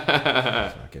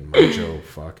 Fucking macho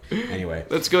fuck. Anyway.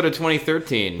 Let's go to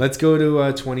 2013. Let's go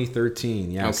to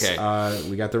 2013. Yes. Okay.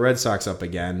 We got the Red Sox up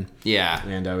again. Yeah.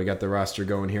 And we got the roster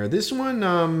going here. This one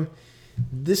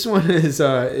is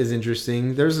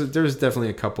interesting. There's definitely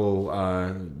a couple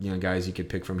guys you could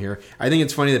pick from here. I think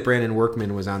it's funny that Brandon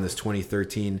Workman was on this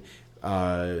 2013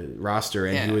 roster,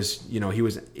 and he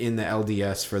was in the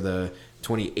LDS for the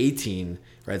 2018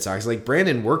 Red Sox. Like,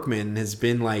 Brandon Workman has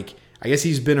been like, I guess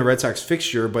he's been a Red Sox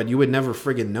fixture, but you would never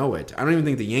friggin' know it. I don't even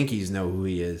think the Yankees know who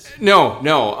he is. No.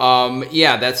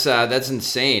 Yeah, that's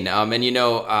insane.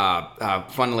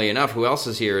 And funnily enough, who else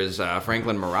is here is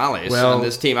Franklin Morales on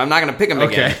this team. I'm not going to pick him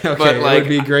again. Okay, but it would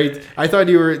be great. I thought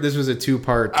this was a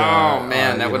two-part.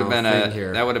 That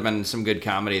would have been some good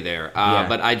comedy there.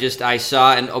 But I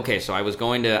saw, and okay, so I was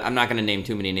going to. I'm not going to name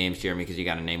too many names, Jeremy, because you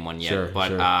got to name one yet. Sure.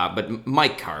 But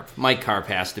Mike Karp. Mike Karp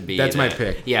has to be. That's my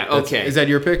pick. Yeah. Okay. Is that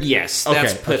your pick? Yes.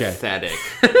 That's pathetic.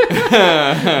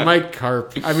 Mike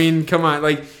Karp. I mean, come on.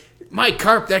 Like, Mike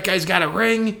Karp, that guy's got a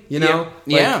ring,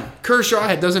 Yeah.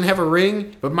 Kershaw doesn't have a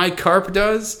ring, but Mike Karp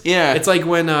does. Yeah. It's like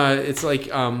when,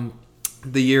 the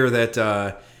year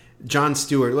that Jon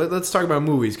Stewart, let's talk about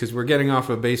movies, because we're getting off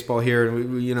of baseball here,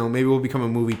 and maybe we'll become a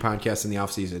movie podcast in the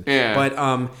offseason. Yeah.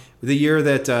 But the year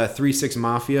that 3-6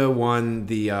 Mafia won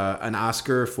an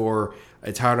Oscar for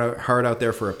It's Hard Out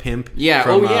There for a Pimp. Yeah.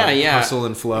 From, yeah. Hustle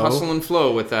and Flow. Hustle and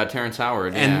Flow with Terrence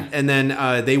Howard. And then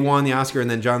they won the Oscar, and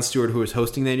then Jon Stewart, who was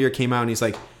hosting that year, came out and he's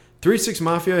like, 3-6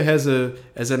 Mafia has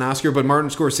an Oscar, but Martin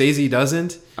Scorsese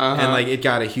doesn't. And like, it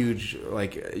got a huge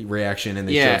like reaction, and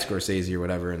they showed Scorsese or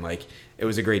whatever, and like, it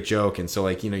was a great joke. And so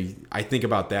like, I think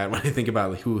about that when I think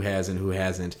about who has and who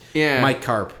hasn't. Yeah. Mike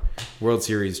Karp, World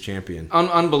Series champion.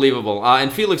 Unbelievable.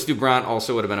 And Felix Doubront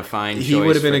also would have been a fine choice. He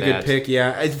would have been a that. good pick,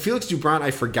 yeah. Felix Doubront, I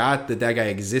forgot that guy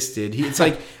existed. It's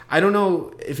like, I don't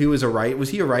know if he was a right. Was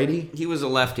he a righty? He was a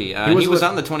lefty. He was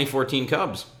on the 2014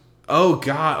 Cubs. Oh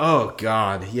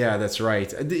God. Yeah, that's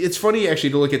right. It's funny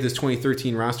actually to look at this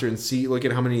 2013 roster and look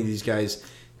at how many of these guys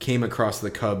came across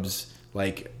the Cubs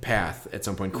like path at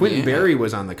some point. Quentin Berry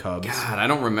was on the Cubs. God, I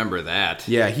don't remember that.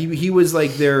 Yeah, he was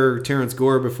like their Terrence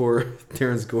Gore before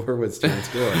Terrence Gore was Terrence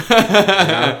Gore.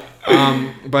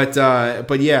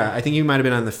 But yeah, I think he might have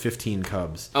been on the 15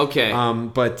 Cubs. Okay.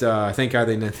 But thank God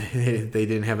they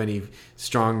didn't have any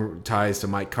strong ties to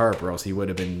Mike Karp, or else he would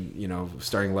have been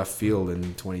starting left field in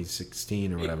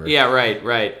 2016 or whatever. Yeah,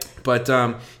 right. But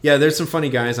there's some funny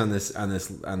guys on this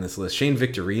list. Shane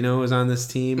Victorino is on this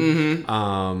team.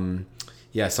 Mm-hmm.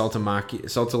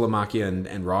 Saltalamacchia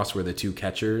and Ross were the two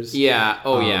catchers. Yeah.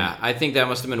 Yeah. I think that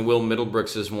must have been Will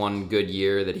Middlebrooks' one good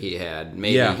year that he had.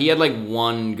 Maybe he had like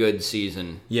one good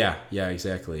season. Yeah,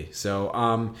 exactly.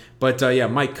 So,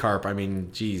 Mike Karp. I mean,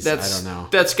 geez, I don't know.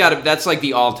 That's like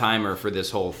the all timer for this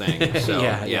whole thing. So,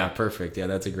 yeah, perfect. Yeah,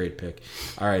 that's a great pick.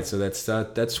 All right, so that's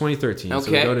 2013. Okay.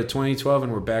 So we go to 2012,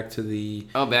 and we're back to the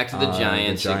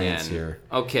Giants again. Here.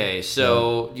 Okay,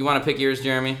 so you want to pick yours,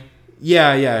 Jeremy?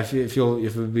 Yeah. If it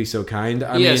would be so kind.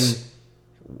 I mean,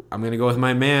 I'm gonna go with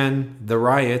my man, the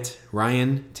Riot,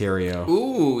 Ryan Theriot.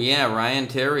 Ooh, yeah, Ryan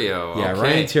Theriot. Yeah, Okay.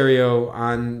 Ryan Theriot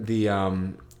on the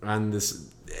on this,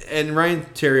 and Ryan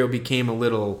Theriot became a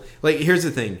little like. Here's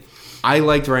the thing, I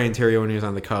liked Ryan Theriot when he was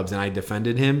on the Cubs, and I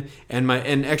defended him. And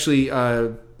actually,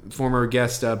 former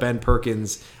guest Ben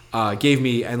Perkins gave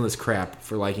me endless crap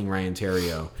for liking Ryan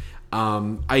Theriot.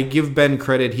 I give Ben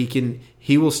credit;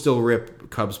 he will still rip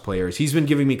Cubs players. He's been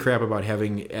giving me crap about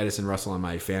having Addison Russell on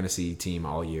my fantasy team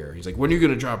all year. He's like, when are you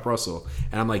going to drop Russell?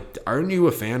 And I'm like, aren't you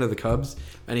a fan of the Cubs?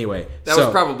 Anyway. That was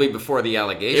probably before the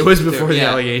allegations. It was before the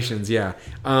yeah. allegations, yeah.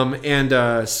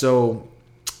 So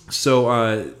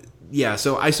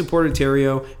I supported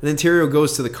Theriot, and then Theriot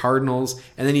goes to the Cardinals,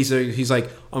 and then he's like,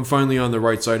 I'm finally on the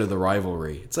right side of the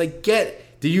rivalry. It's like,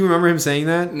 do you remember him saying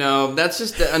that? No, that's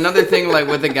just another thing like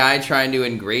with a guy trying to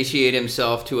ingratiate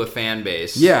himself to a fan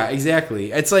base. Yeah,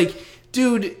 exactly. It's like,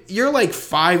 dude, you're like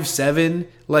 5'7",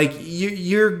 like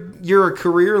you're a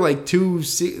career like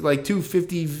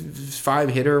 255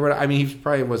 hitter or whatever. I mean, he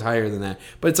probably was higher than that,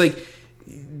 but it's like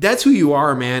that's who you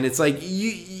are, man. It's like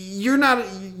you're not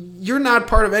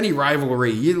part of any rivalry.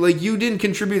 You didn't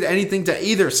contribute anything to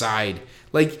either side.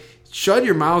 Like, shut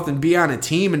your mouth and be on a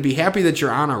team and be happy that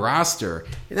you're on a roster.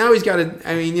 And now he's got and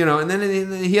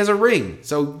then he has a ring.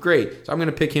 So great. So I'm going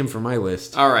to pick him for my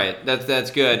list. All right,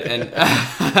 that's good. And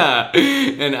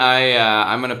and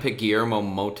I'm going to pick Guillermo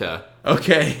Mota.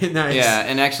 Okay, nice. Yeah,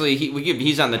 and actually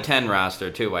he's on the 10 roster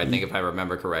too, I think, if I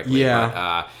remember correctly. Yeah.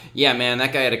 But, yeah, man,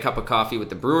 that guy had a cup of coffee with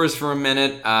the Brewers for a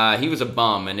minute. He was a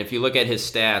bum, and if you look at his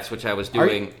stats, which I was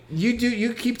doing,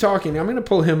 you keep talking. I'm going to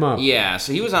pull him up. Yeah,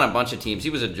 so he was on a bunch of teams. He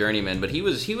was a journeyman, but he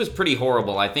was pretty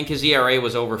horrible. I think his ERA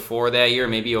was over 4 that year,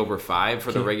 maybe over 5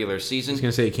 for the regular season. I was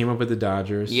going to say he came up with the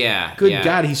Dodgers. Yeah. Good yeah.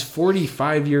 God, he's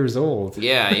 45 years old.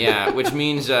 Yeah, which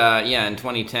means in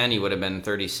 2010 he would have been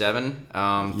 37.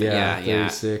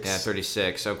 36. Yeah,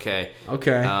 36. Okay.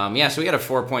 Okay. So we got a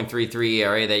 4.33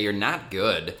 ERA that year. Not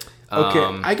good.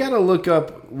 Okay, I gotta look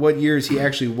up what years he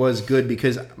actually was good,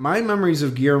 because my memories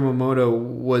of Guillermo Mota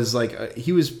was like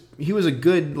he was a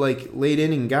good like late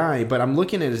inning guy, but I'm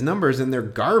looking at his numbers and they're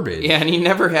garbage. Yeah, and he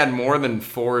never had more than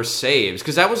 4 saves,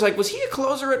 because I was like, was he a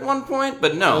closer at one point?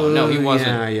 But no, he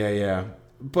wasn't. Yeah.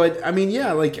 But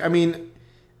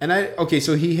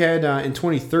so he had in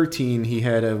 2013 he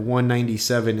had a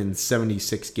 197 in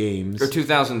 76 games. Or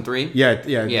 2003? Yeah.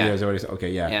 Okay,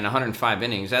 yeah. And 105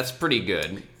 innings. That's pretty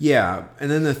good. Yeah,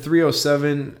 and then the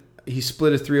 307, he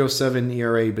split a 307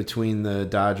 ERA between the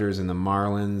Dodgers and the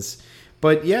Marlins.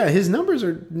 But yeah, his numbers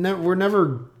were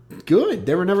never good.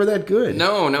 They were never that good.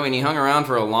 No, and he hung around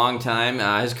for a long time.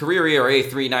 His career ERA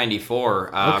 3.94 for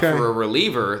a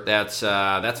reliever. That's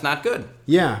not good.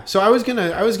 Yeah, so I was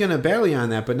gonna battle you on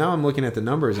that, but now I'm looking at the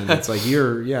numbers and it's like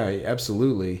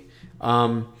absolutely.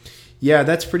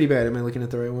 That's pretty bad. Am I looking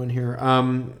at the right one here?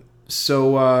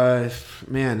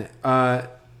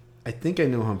 I think I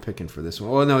know who I'm picking for this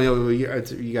one. Oh no, you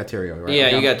got Theriot, right?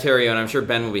 Yeah, you got Theriot, and I'm sure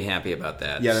Ben will be happy about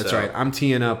that. Yeah, that's right. I'm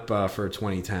teeing up for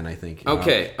 2010, I think.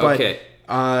 Okay.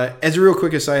 As a real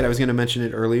quick aside, I was going to mention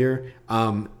it earlier.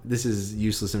 This is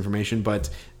useless information, but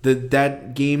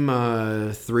that game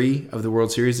 3 of the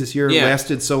World Series this year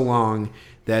lasted so long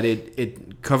that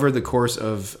it covered the course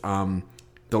of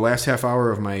the last half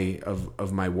hour of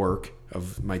my work,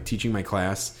 of my teaching my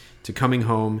class, to coming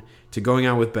home, to going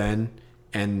out with Ben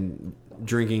and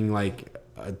drinking like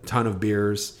a ton of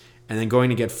beers, and then going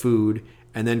to get food,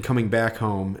 and then coming back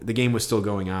home. The game was still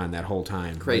going on that whole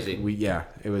time. Crazy. It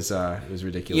was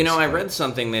ridiculous. I read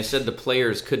something. They said the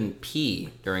players couldn't pee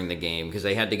during the game because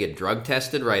they had to get drug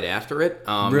tested right after it.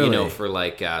 Really? For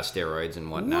like steroids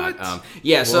and whatnot. What?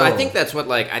 So I Whoa. think that's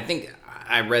what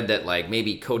I read that like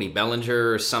maybe Cody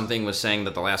Bellinger or something was saying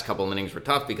that the last couple of innings were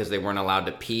tough because they weren't allowed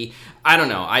to pee. I don't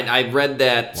know. I read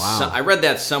that. Wow. I read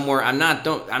that somewhere. I'm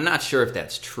not sure if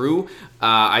that's true.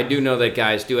 I do know that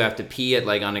guys do have to pee at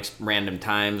like on random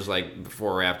times, like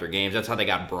before or after games. That's how they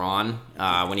got Braun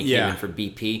when he came in for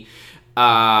BP.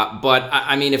 But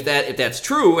I mean, if that's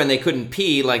true and they couldn't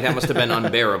pee, like that must have been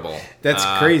unbearable. That's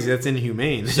crazy. That's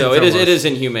inhumane. So it is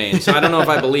inhumane. So I don't know if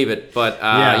I believe it, but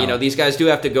these guys do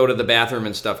have to go to the bathroom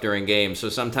and stuff during games. So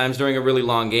sometimes during a really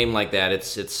long game like that,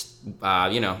 it's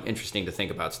interesting to think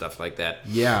about stuff like that.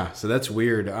 Yeah, so that's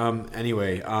weird. Theriot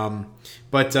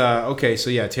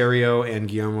and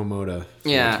Guillermo Mota for the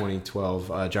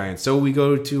 2012 Giants. So we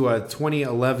go to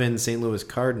 2011 St. Louis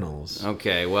Cardinals.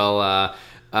 Okay, well,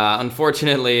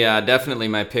 unfortunately, definitely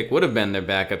my pick would have been their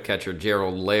backup catcher,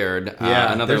 Gerald Laird.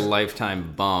 Another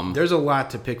lifetime bum. There's a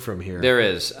lot to pick from here. There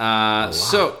is. I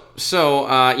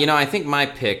think my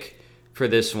pick for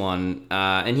this one,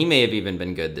 and he may have even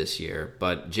been good this year,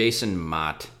 but Jason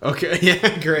Mott. Okay,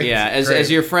 yeah, great. Yeah, as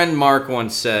your friend Mark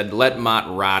once said, let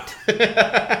Mott rot.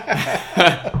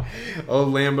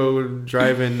 Old Lambo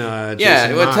driving.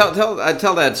 Yeah, well,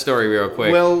 tell that story real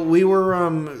quick. Well, we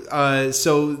were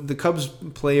so the Cubs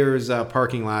players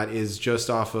parking lot is just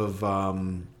off of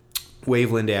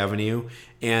Waveland Avenue,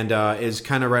 and is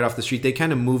kind of right off the street. They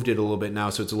kind of moved it a little bit now,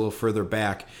 so it's a little further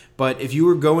back. But if you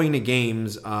were going to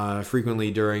games frequently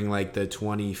during like the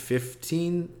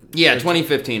 2015,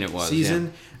 2015 it was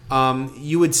season,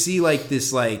 you would see like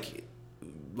this like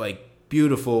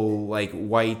beautiful like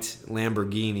white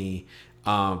Lamborghini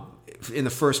in the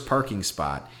first parking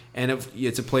spot. And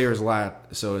it's a player's lot,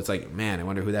 so it's like, man, I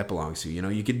wonder who that belongs to. You know,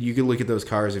 you could look at those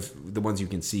cars, if the ones you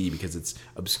can see because it's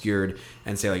obscured,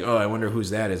 and say like, oh, I wonder whose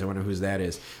that is. I wonder whose that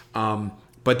is.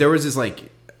 But there was this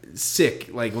like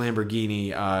sick like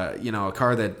Lamborghini, a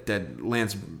car that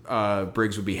Lance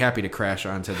Briggs would be happy to crash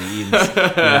onto the Edens.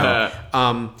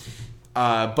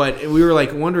 But we were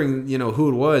like wondering, who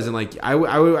it was, and like I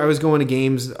was going to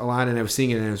games a lot, and I was seeing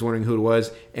it, and I was wondering who it was,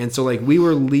 and so like we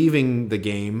were leaving the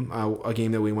game, a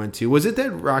game that we went to. Was it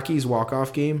that Rockies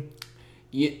walk-off game?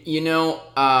 No.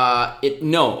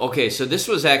 Okay, so this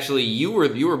was actually you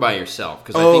were by yourself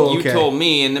because I think you told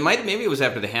me, and maybe it was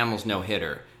after the Hamels no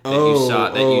hitter that you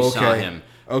saw him.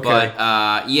 Okay.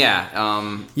 But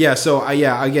yeah. So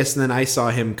I guess then I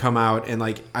saw him come out, and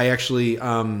like I actually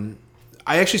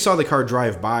saw the car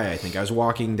drive by. I think I was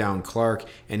walking down Clark,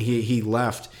 and he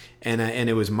left, and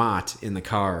it was Mott in the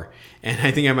car, and I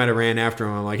think I might have ran after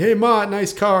him. I'm like, "Hey, Mott,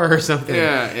 nice car," or something.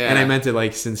 Yeah. And I meant it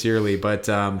like sincerely, but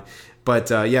yeah.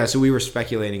 So we were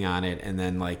speculating on it, and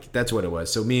then like that's what it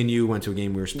was. So me and you went to a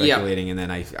game. We were speculating, and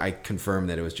then I confirmed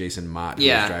that it was Jason Mott who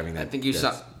was driving that. I think you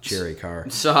saw cherry car.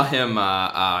 Saw him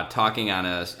talking on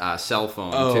a cell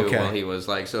phone too while he was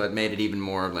like, so it made it even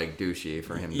more like douchey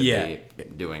for him to be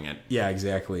doing it. Yeah,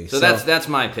 exactly. So that's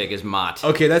my pick is Mott.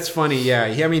 Okay, that's funny. Yeah,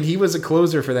 I mean he was a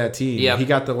closer for that team. Yeah, he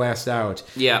got the last out.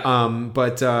 Yeah.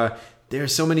 But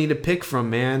there's so many to pick from,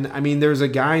 man. I mean, there's a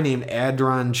guy named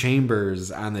Adron Chambers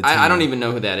on the team. I don't even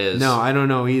know who that is. No, I don't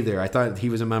know either. I thought he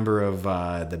was a member of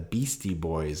the Beastie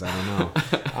Boys. I don't know.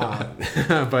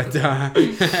 But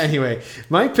anyway,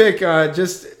 my pick,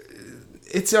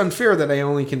 it's unfair that I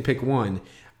only can pick one.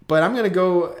 But I'm going to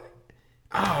go...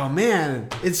 Oh, man.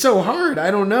 It's so hard.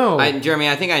 I don't know. Jeremy,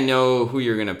 I think I know who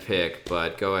you're going to pick,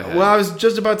 but go ahead. Well, I was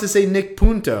just about to say Nick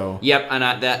Punto. Yep,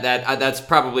 and that's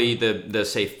probably the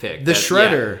safe pick. The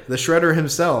Shredder. Yeah. The Shredder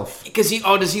himself. Because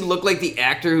does he look like the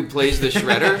actor who plays the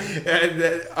Shredder?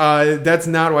 That's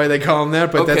not why they call him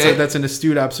that, but that's an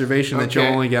astute observation that you'll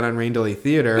only get on Rain Delay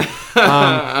Theater.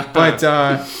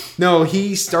 No,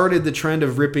 he started the trend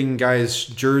of ripping guys'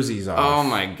 jerseys off. Oh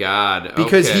my god!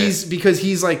 Because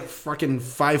he's like fucking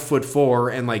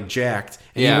 5'4" and like jacked,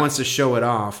 and he wants to show it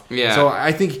off. Yeah. So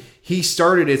I think he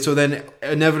started it. So then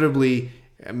inevitably,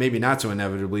 maybe not so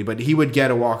inevitably, but he would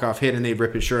get a walk-off hit, and they'd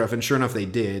rip his shirt off, and sure enough, they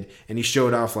did. And he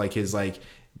showed off like his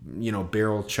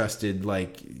barrel-chested,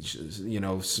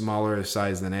 smaller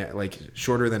size than like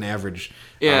shorter than average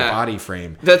body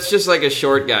frame. That's just like a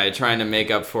short guy trying to make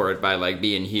up for it by like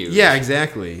being huge. Yeah,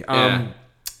 exactly.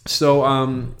 So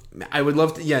I would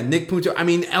love to. Yeah, Nick Punto. I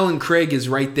mean, Alan Craig is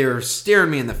right there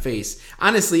staring me in the face.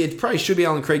 Honestly, it probably should be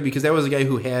Alan Craig because that was a guy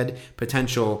who had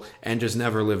potential and just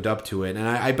never lived up to it. And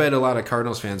I bet a lot of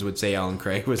Cardinals fans would say Alan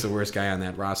Craig was the worst guy on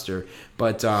that roster.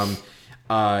 But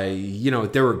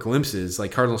there were glimpses.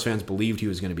 Like Cardinals fans believed he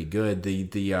was going to be good.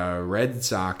 The Red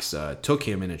Sox took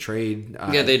him in a trade.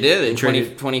 Yeah, they did in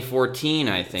 2014,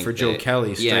 I think, for Joe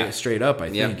Kelly. Straight up,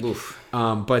 I think. Yeah. Oof.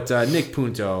 But Nick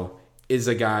Punto is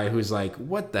a guy who's like,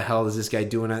 what the hell is this guy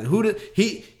doing?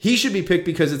 He should be picked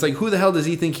because it's like, who the hell does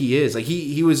he think he is? Like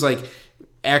he was like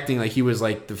acting like he was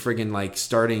like the friggin' like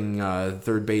starting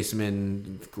third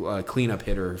baseman cleanup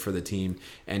hitter for the team,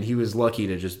 and he was lucky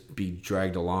to just be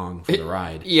dragged along for the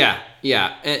ride. Yeah.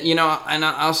 And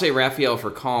I'll say Rafael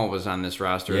Furcal was on this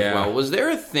roster as well. Was there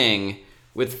a thing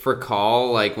with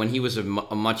Furcal, like when he was a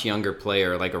much younger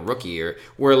player, like a rookie,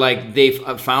 where like they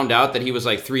found out that he was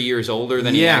like 3 years older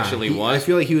than he actually was? I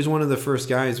feel like he was one of the first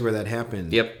guys where that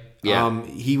happened. Yep. Yeah.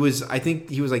 I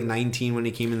think he was like 19 when he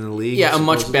came into the league. Yeah, supposedly. A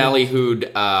much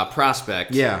ballyhooed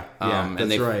prospect. Yeah, and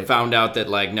they found out that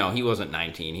like, no, he wasn't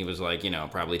 19. He was like,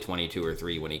 probably 22 or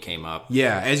 3 when he came up.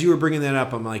 Yeah, as you were bringing that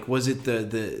up, I'm like, was it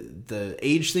the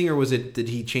age thing, or did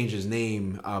he change his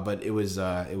name? But it was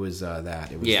that. It was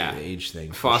the age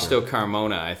thing. Fausto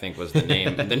Carmona, I think, was the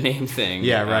name the name thing.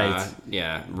 Yeah, right.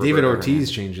 David Ortiz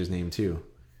changed his name too.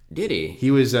 Did he? He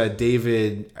was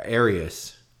David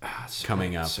Arias.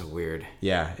 coming up. So weird.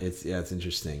 Yeah, it's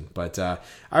interesting. But all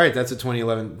right, that's a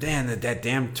 2011. Man, that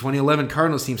damn 2011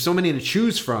 Cardinals team. So many to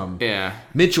choose from. Yeah.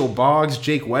 Mitchell Boggs,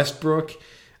 Jake Westbrook.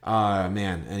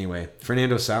 Man. Anyway,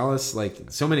 Fernando Salas.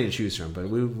 Like so many to choose from. But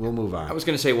we'll move on. I was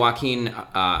going to say Joaquin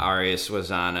Arias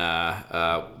was on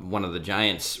one of the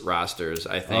Giants rosters.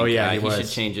 I think. Oh yeah, he should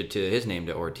change it to his name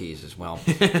to Ortiz as well.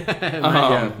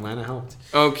 Yeah, Atlanta helped.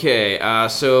 Okay,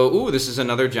 so this is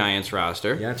another Giants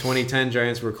roster. Yeah, 2010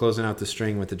 Giants. We're closing out the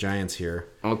string with the Giants here.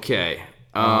 Okay.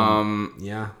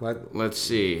 Yeah. Let's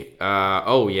see.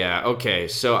 Okay.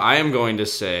 So I am going to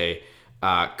say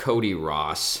Cody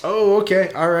Ross. Oh,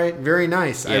 okay. All right. Very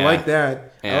nice. I Yeah. like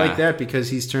that. Yeah. I like that because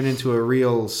he's turned into a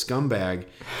real scumbag.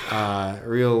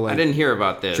 Real. Like, I didn't hear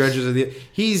about this. Dredges of the.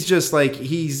 He's just like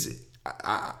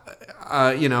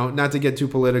not to get too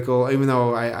political, even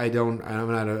though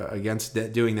I'm not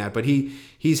against doing that, but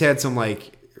he's had some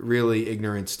like really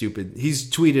ignorant, stupid. He's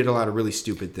tweeted a lot of really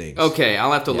stupid things. Okay,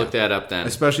 I'll have to look that up then.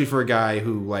 Especially for a guy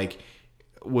who like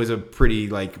was a pretty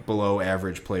like below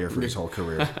average player for his whole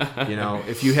career.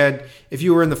 If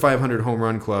you were in the 500 home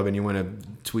run club and you want to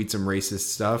tweet some racist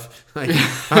stuff, like,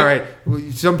 all right,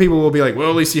 some people will be like, well,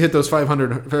 at least you hit those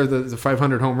 500 or the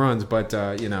 500 home runs, but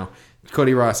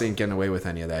Cody Ross ain't getting away with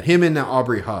any of that. Him and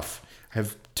Aubrey Huff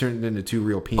have turned into two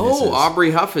real penises. Oh,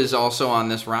 Aubrey Huff is also on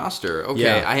this roster. Okay,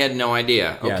 Yeah. I had no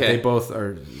idea. Okay. Yeah, they both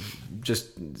are just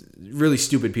really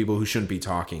stupid people who shouldn't be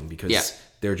talking because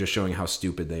they're just showing how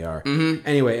stupid they are. Mm-hmm.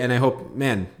 Anyway, and I hope,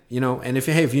 man, and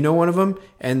if you know one of them,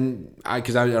 and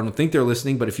because I don't think they're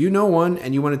listening, but if you know one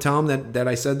and you want to tell them that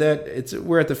I said that,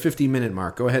 we're at the 50-minute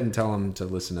mark. Go ahead and tell them to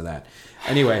listen to that.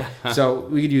 Anyway, so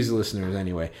we could use the listeners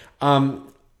anyway.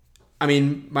 I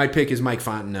mean, my pick is Mike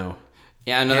Fontenot.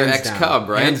 Yeah, another Hands ex-Cub, down.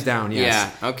 right? Hands down,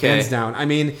 yes. Yeah, okay. Hands down. I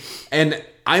mean, and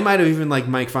I might have even liked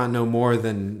Mike Fontenot more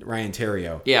than Ryan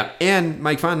Theriot. Yeah. And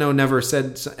Mike Fontenot never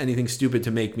said anything stupid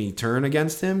to make me turn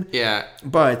against him. Yeah.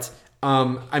 But,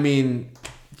 I mean,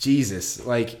 Jesus,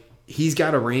 like, he's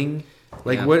got a ring.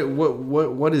 Like, Yeah.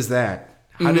 what is that?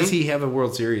 How does he have a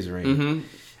World Series ring? Mm-hmm.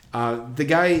 The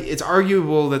guy, it's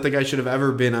arguable that the guy should have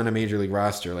ever been on a major league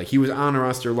roster. Like, he was on a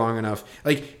roster long enough.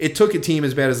 Like, it took a team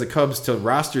as bad as the Cubs to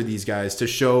roster these guys to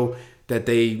show that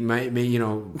they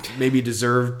maybe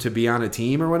deserve to be on a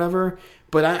team or whatever.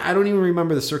 But I don't even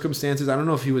remember the circumstances. I don't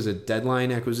know if he was a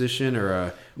deadline acquisition or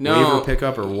a waiver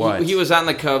pickup or what. He was on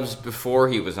the Cubs before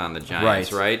he was on the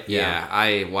Giants, right? Yeah.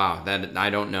 I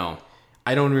don't know.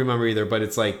 I don't remember either, but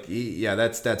it's like, yeah,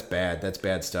 that's bad. That's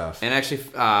bad stuff. And actually,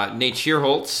 Nate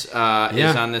Schierholtz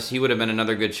is on this. He would have been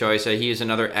another good choice. He is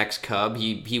another ex-Cub.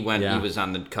 He was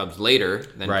on the Cubs later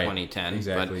than 2010.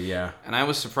 Exactly, yeah. And I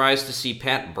was surprised to see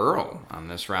Pat Burrell on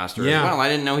this roster Yeah. as well. I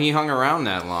didn't know he hung around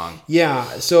that long. Yeah,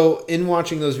 so in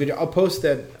watching those videos, I'll post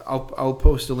that. I'll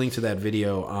post a link to that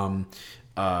video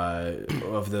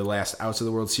of the last outs of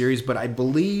the World Series. But I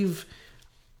believe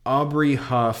Aubrey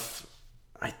Huff,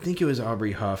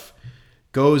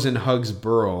 goes and hugs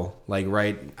Burrell like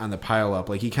right on the pile up.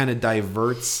 Like he kind of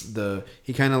diverts the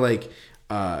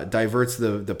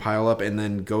pile up and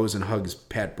then goes and hugs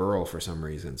Pat Burrell for some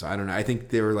reason. So I don't know. I think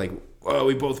they were like, "Oh,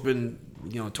 we've both been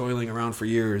toiling around for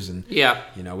years, and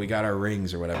we got our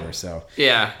rings or whatever." So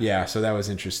yeah. So that was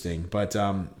interesting. But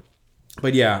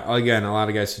yeah, again, a lot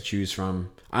of guys to choose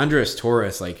from. Andres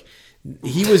Torres, like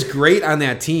he was great on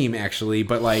that team actually,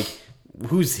 but like.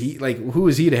 Who is he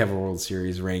to have a World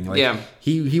Series ring? Like, yeah.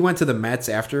 He went to the Mets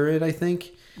after it, I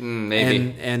think.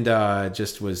 Maybe. And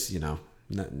just was,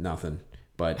 nothing.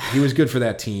 But he was good for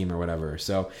that team or whatever.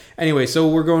 So anyway, so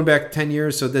we're going back 10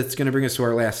 years. So that's going to bring us to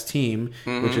our last team,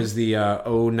 which is the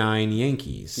 09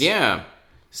 Yankees. Yeah.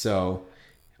 So.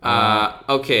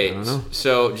 Okay. I don't know.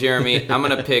 So Jeremy, I'm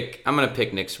gonna pick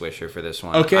Nick Swisher for this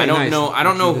one. Okay, I don't nice. know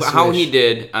The how Swish. he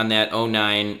did on that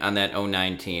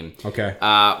 09 team. Okay.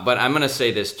 But I'm gonna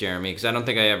say this, Jeremy, because I don't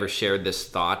think I ever shared this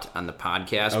thought on the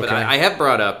podcast. But Okay. I have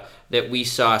brought up that we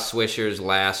saw Swisher's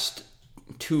last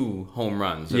 2 home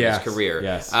runs of his career.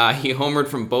 Yes. He homered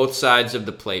from both sides of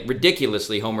the plate,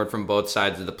 ridiculously homered from both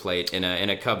sides of the plate in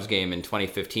a Cubs game in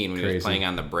 2015 when he was playing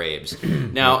on the Braves.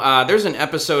 Now, there's an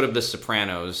episode of The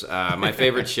Sopranos, my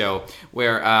favorite show,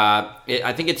 where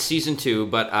I think it's season 2,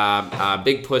 but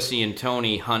Big Pussy and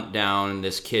Tony hunt down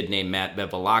this kid named Matt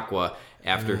Bevilacqua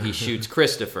after he shoots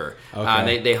Christopher.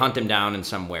 Okay. They hunt him down in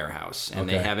some warehouse, and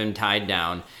they Okay. have him tied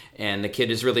down. And the kid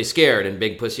is really scared, and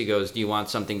Big Pussy goes, "Do you want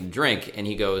something to drink?" And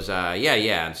he goes,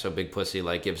 yeah. And so Big Pussy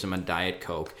gives him a Diet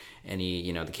Coke, and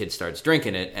he, the kid starts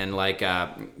drinking it, and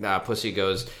Pussy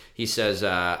goes, he says,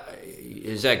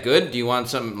 "Is that good? Do you want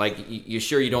some? You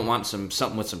sure you don't want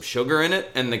something with some sugar in it?"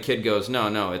 And the kid goes,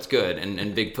 "No, it's good."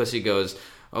 And Big Pussy goes,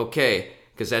 "Okay,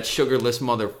 because that sugarless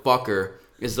motherfucker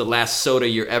is the last soda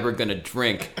you're ever gonna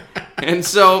drink. And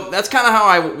so that's kind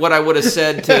of what I would have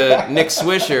said to Nick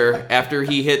Swisher after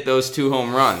he hit those 2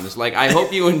 home runs. Like, I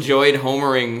hope you enjoyed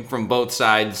homering from both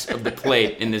sides of the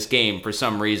plate in this game for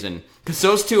some reason, because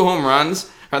those 2 home runs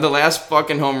are the last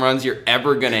fucking home runs you're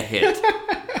ever gonna hit.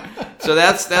 So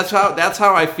that's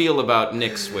how I feel about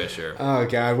Nick Swisher. Oh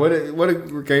God, what a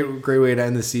great way to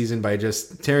end the season by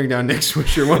just tearing down Nick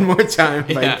Swisher one more time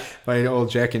by old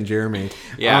Jack and Jeremy.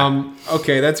 Yeah.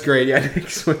 Okay, that's great. Yeah, Nick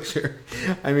Swisher.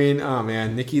 I mean, oh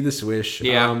man, Nicky the Swish.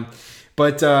 Yeah.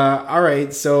 But all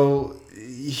right, so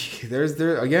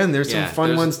there's some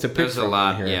fun ones to pick there's from a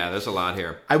lot here. Yeah, there's a lot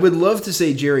here. I would love to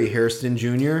say Jerry Hairston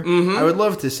Jr. I would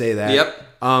love to say that. Yep.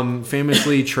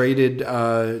 Famously traded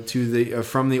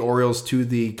from the Orioles to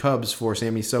the Cubs for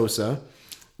Sammy Sosa.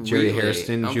 Jerry Really?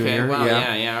 Hairston Okay, Jr. wow,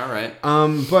 yeah, all right.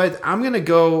 But I'm gonna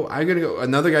go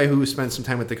another guy who spent some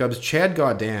time with the Cubs, Chad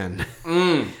Gaudin.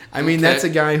 I mean, that's a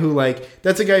guy who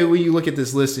you look at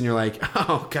this list and you're like,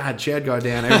 oh God, Chad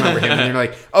Gaudin. I remember him, and you're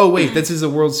like, oh wait, this is a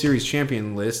World Series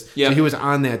champion list. Yeah. So he was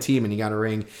on that team and he got a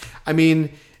ring. I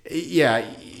mean, yeah,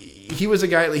 he was a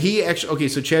guy.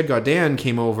 So Chad Gaudin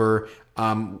came over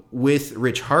with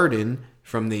Rich Harden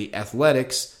from the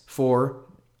Athletics for,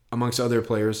 amongst other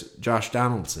players, Josh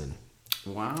Donaldson.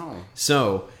 Wow.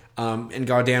 So, and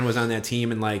Gaudin was on that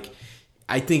team, and like,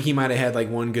 I think he might have had like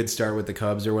one good start with the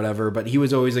Cubs or whatever, but he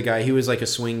was always a guy. He was like a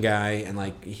swing guy, and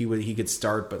like he could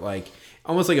start, but like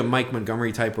almost like a Mike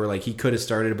Montgomery type, where like he could have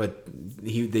started, but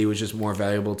they was just more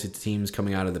valuable to teams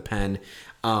coming out of the pen.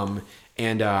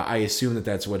 And I assume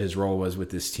that's what his role was with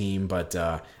this team, but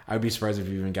I'd be surprised if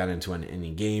he even got into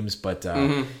any games. But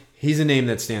he's a name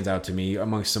that stands out to me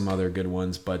amongst some other good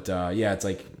ones. But yeah, it's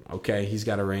like, okay, he's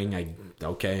got a ring.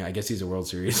 I guess he's a World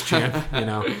Series champ, you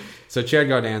know. So Chad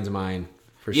Gaudin's mine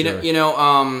for sure.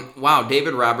 Wow,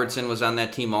 David Robertson was on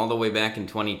that team all the way back in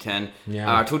 2010.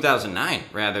 Yeah. 2009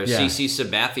 rather. Yeah. CC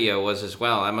Sabathia was as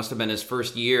well. That must have been his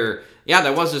first year. Yeah,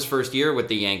 that was his first year with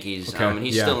the Yankees, Okay. and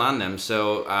he's still on them.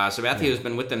 So Sabathia has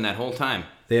been with them that whole time.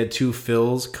 They had 2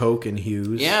 Phils, Coke and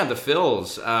Hughes. Yeah, the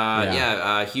Phils.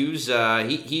 Hughes.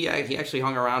 He actually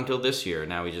hung around till this year.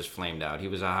 Now he just flamed out. He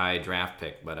was a high draft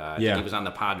pick, but he was on the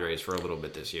Padres for a little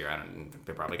bit this year.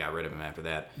 They probably got rid of him after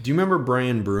that. Do you remember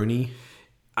Brian Bruni?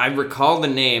 I recall the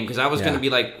name because I was going to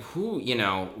be like, who?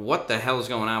 What the hell is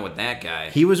going on with that guy?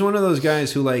 He was one of those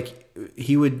guys who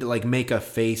he would make a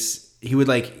face. He would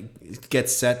get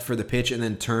set for the pitch and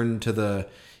then turn to the.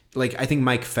 I think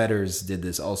Mike Fetters did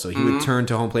this also. He would turn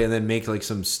to home plate and then make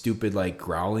some stupid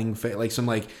growling face, some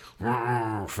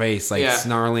face,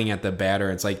 snarling at the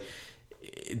batter. It's like,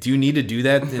 do you need to do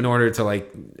that in order to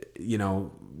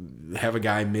have a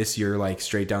guy miss your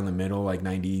straight down the middle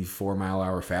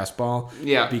 94-mile-an-hour fastball?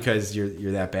 Yeah, because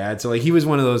you're that bad. So he was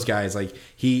one of those guys.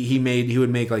 He would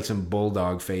make some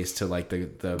bulldog face to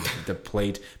the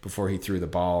plate before he threw the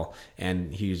ball,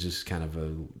 and he was just kind of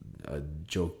a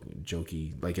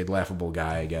jokey, a laughable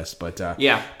guy, I guess. But so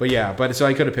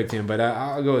I could have picked him, but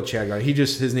I'll go with Chad Gaudin.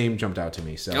 His name jumped out to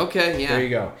me. So okay, yeah, there you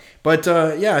go. But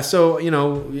so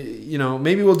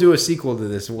maybe we'll do a sequel to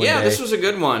this one day. This was a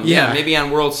good one. Yeah, maybe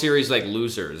on World Series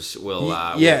losers,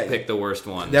 we'll pick the worst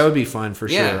ones. That would be fun for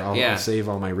sure. I'll save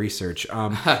all my research.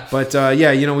 But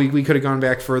we could have gone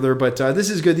back further, but this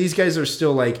is good. These guys are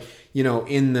still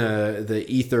in the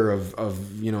ether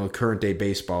of current day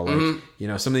baseball.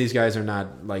 Some of these guys are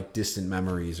not distant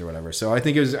memories or whatever. So I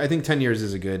think 10 years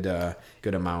is a good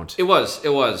amount. It was.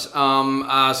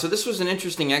 So this was an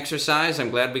interesting exercise.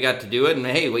 I'm glad we got to do it. And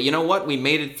hey, well, you know what? We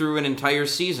made it through an entire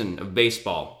season of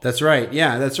baseball. That's right.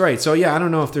 Yeah, that's right. So I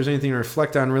don't know if there's anything to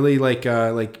reflect on really,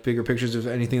 bigger pictures of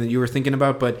anything that you were thinking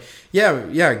about. But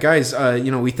yeah, guys,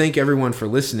 we thank everyone for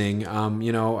listening.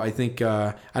 I think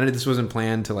I know this wasn't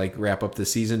planned to wrap up the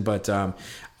season, but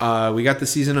we got the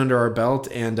season under our belt,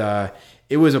 and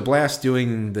it was a blast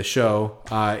doing the show.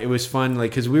 It was fun,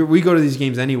 because we go to these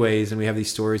games anyways, and we have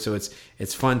these stories, so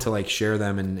it's fun to share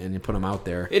them and put them out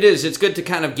there. It is. It's good to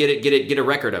kind of get a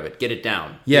record of it, get it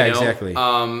down. Yeah, exactly.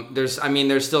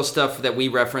 There's still stuff that we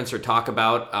reference or talk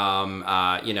about.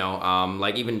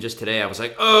 Even just today, I was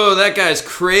like, oh, that guy's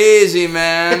crazy,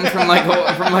 man, from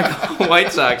a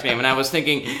White Sox game, and I was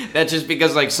thinking that's just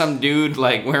because some dude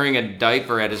wearing a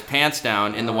diaper had his pants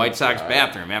down in the White Sox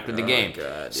bathroom after the game.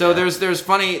 God, so there's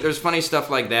funny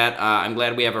stuff like that. I'm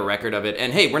glad we have a record of it,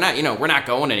 and hey, we're not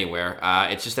going anywhere.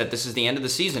 It's just that this is the end of the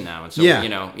season now, and so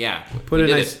put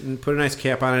a nice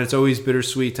cap on it. It's always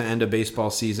bittersweet to end a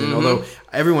baseball season, although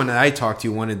everyone that I talked to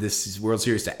wanted this World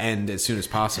Series to end as soon as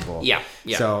possible. Yeah.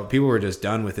 So people were just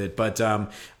done with it, but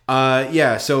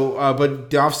Yeah. So, but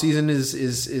the off season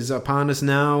is upon us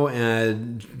now,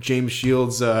 and James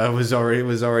Shields was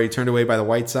already turned away by the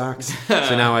White Sox.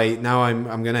 So now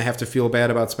I'm gonna have to feel bad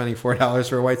about spending $4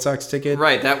 for a White Sox ticket.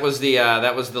 Right. That was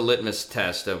the litmus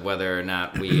test of whether or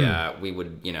not we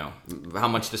would, how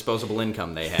much disposable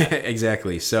income they had.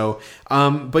 Exactly. So,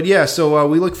 but yeah. So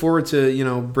we look forward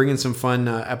to bringing some fun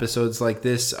episodes like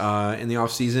this in the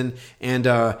off season, and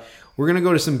we're gonna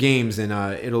go to some games, and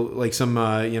it'll like some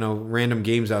random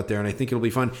games out there, and I think it'll be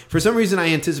fun. For some reason, I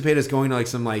anticipate us going to like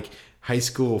some like high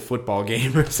school football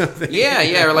game or something.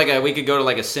 Yeah, or like we could go to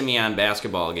like a Simeon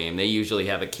basketball game. They usually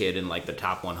have a kid in like the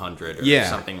top 100 or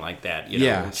something like that.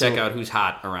 Check out who's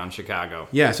hot around Chicago.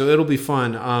 Yeah, so it'll be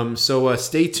fun. So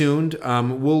stay tuned.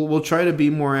 We'll try to be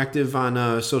more active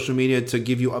on social media to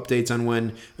give you updates on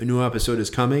when a new episode is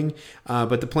coming.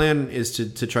 But the plan is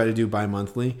to try to do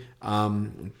bi-monthly,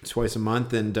 twice a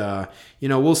month, and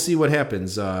we'll see what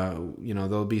happens.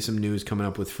 There'll be some news coming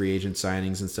up with free agent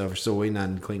signings and stuff. We're still waiting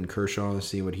on Clayton Kershaw to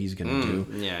see what he's gonna do.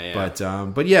 Yeah.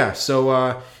 But yeah.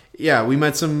 So we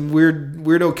met some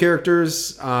weirdo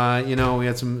characters. We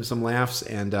had some laughs,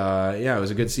 and it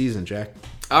was a good season, Jack.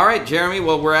 All right, Jeremy.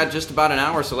 Well, we're at just about an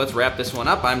hour, so let's wrap this one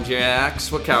up. I'm Jack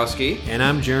Swakowski. And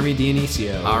I'm Jeremy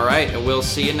Dionisio. All right, and we'll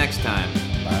see you next time.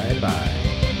 Bye-bye.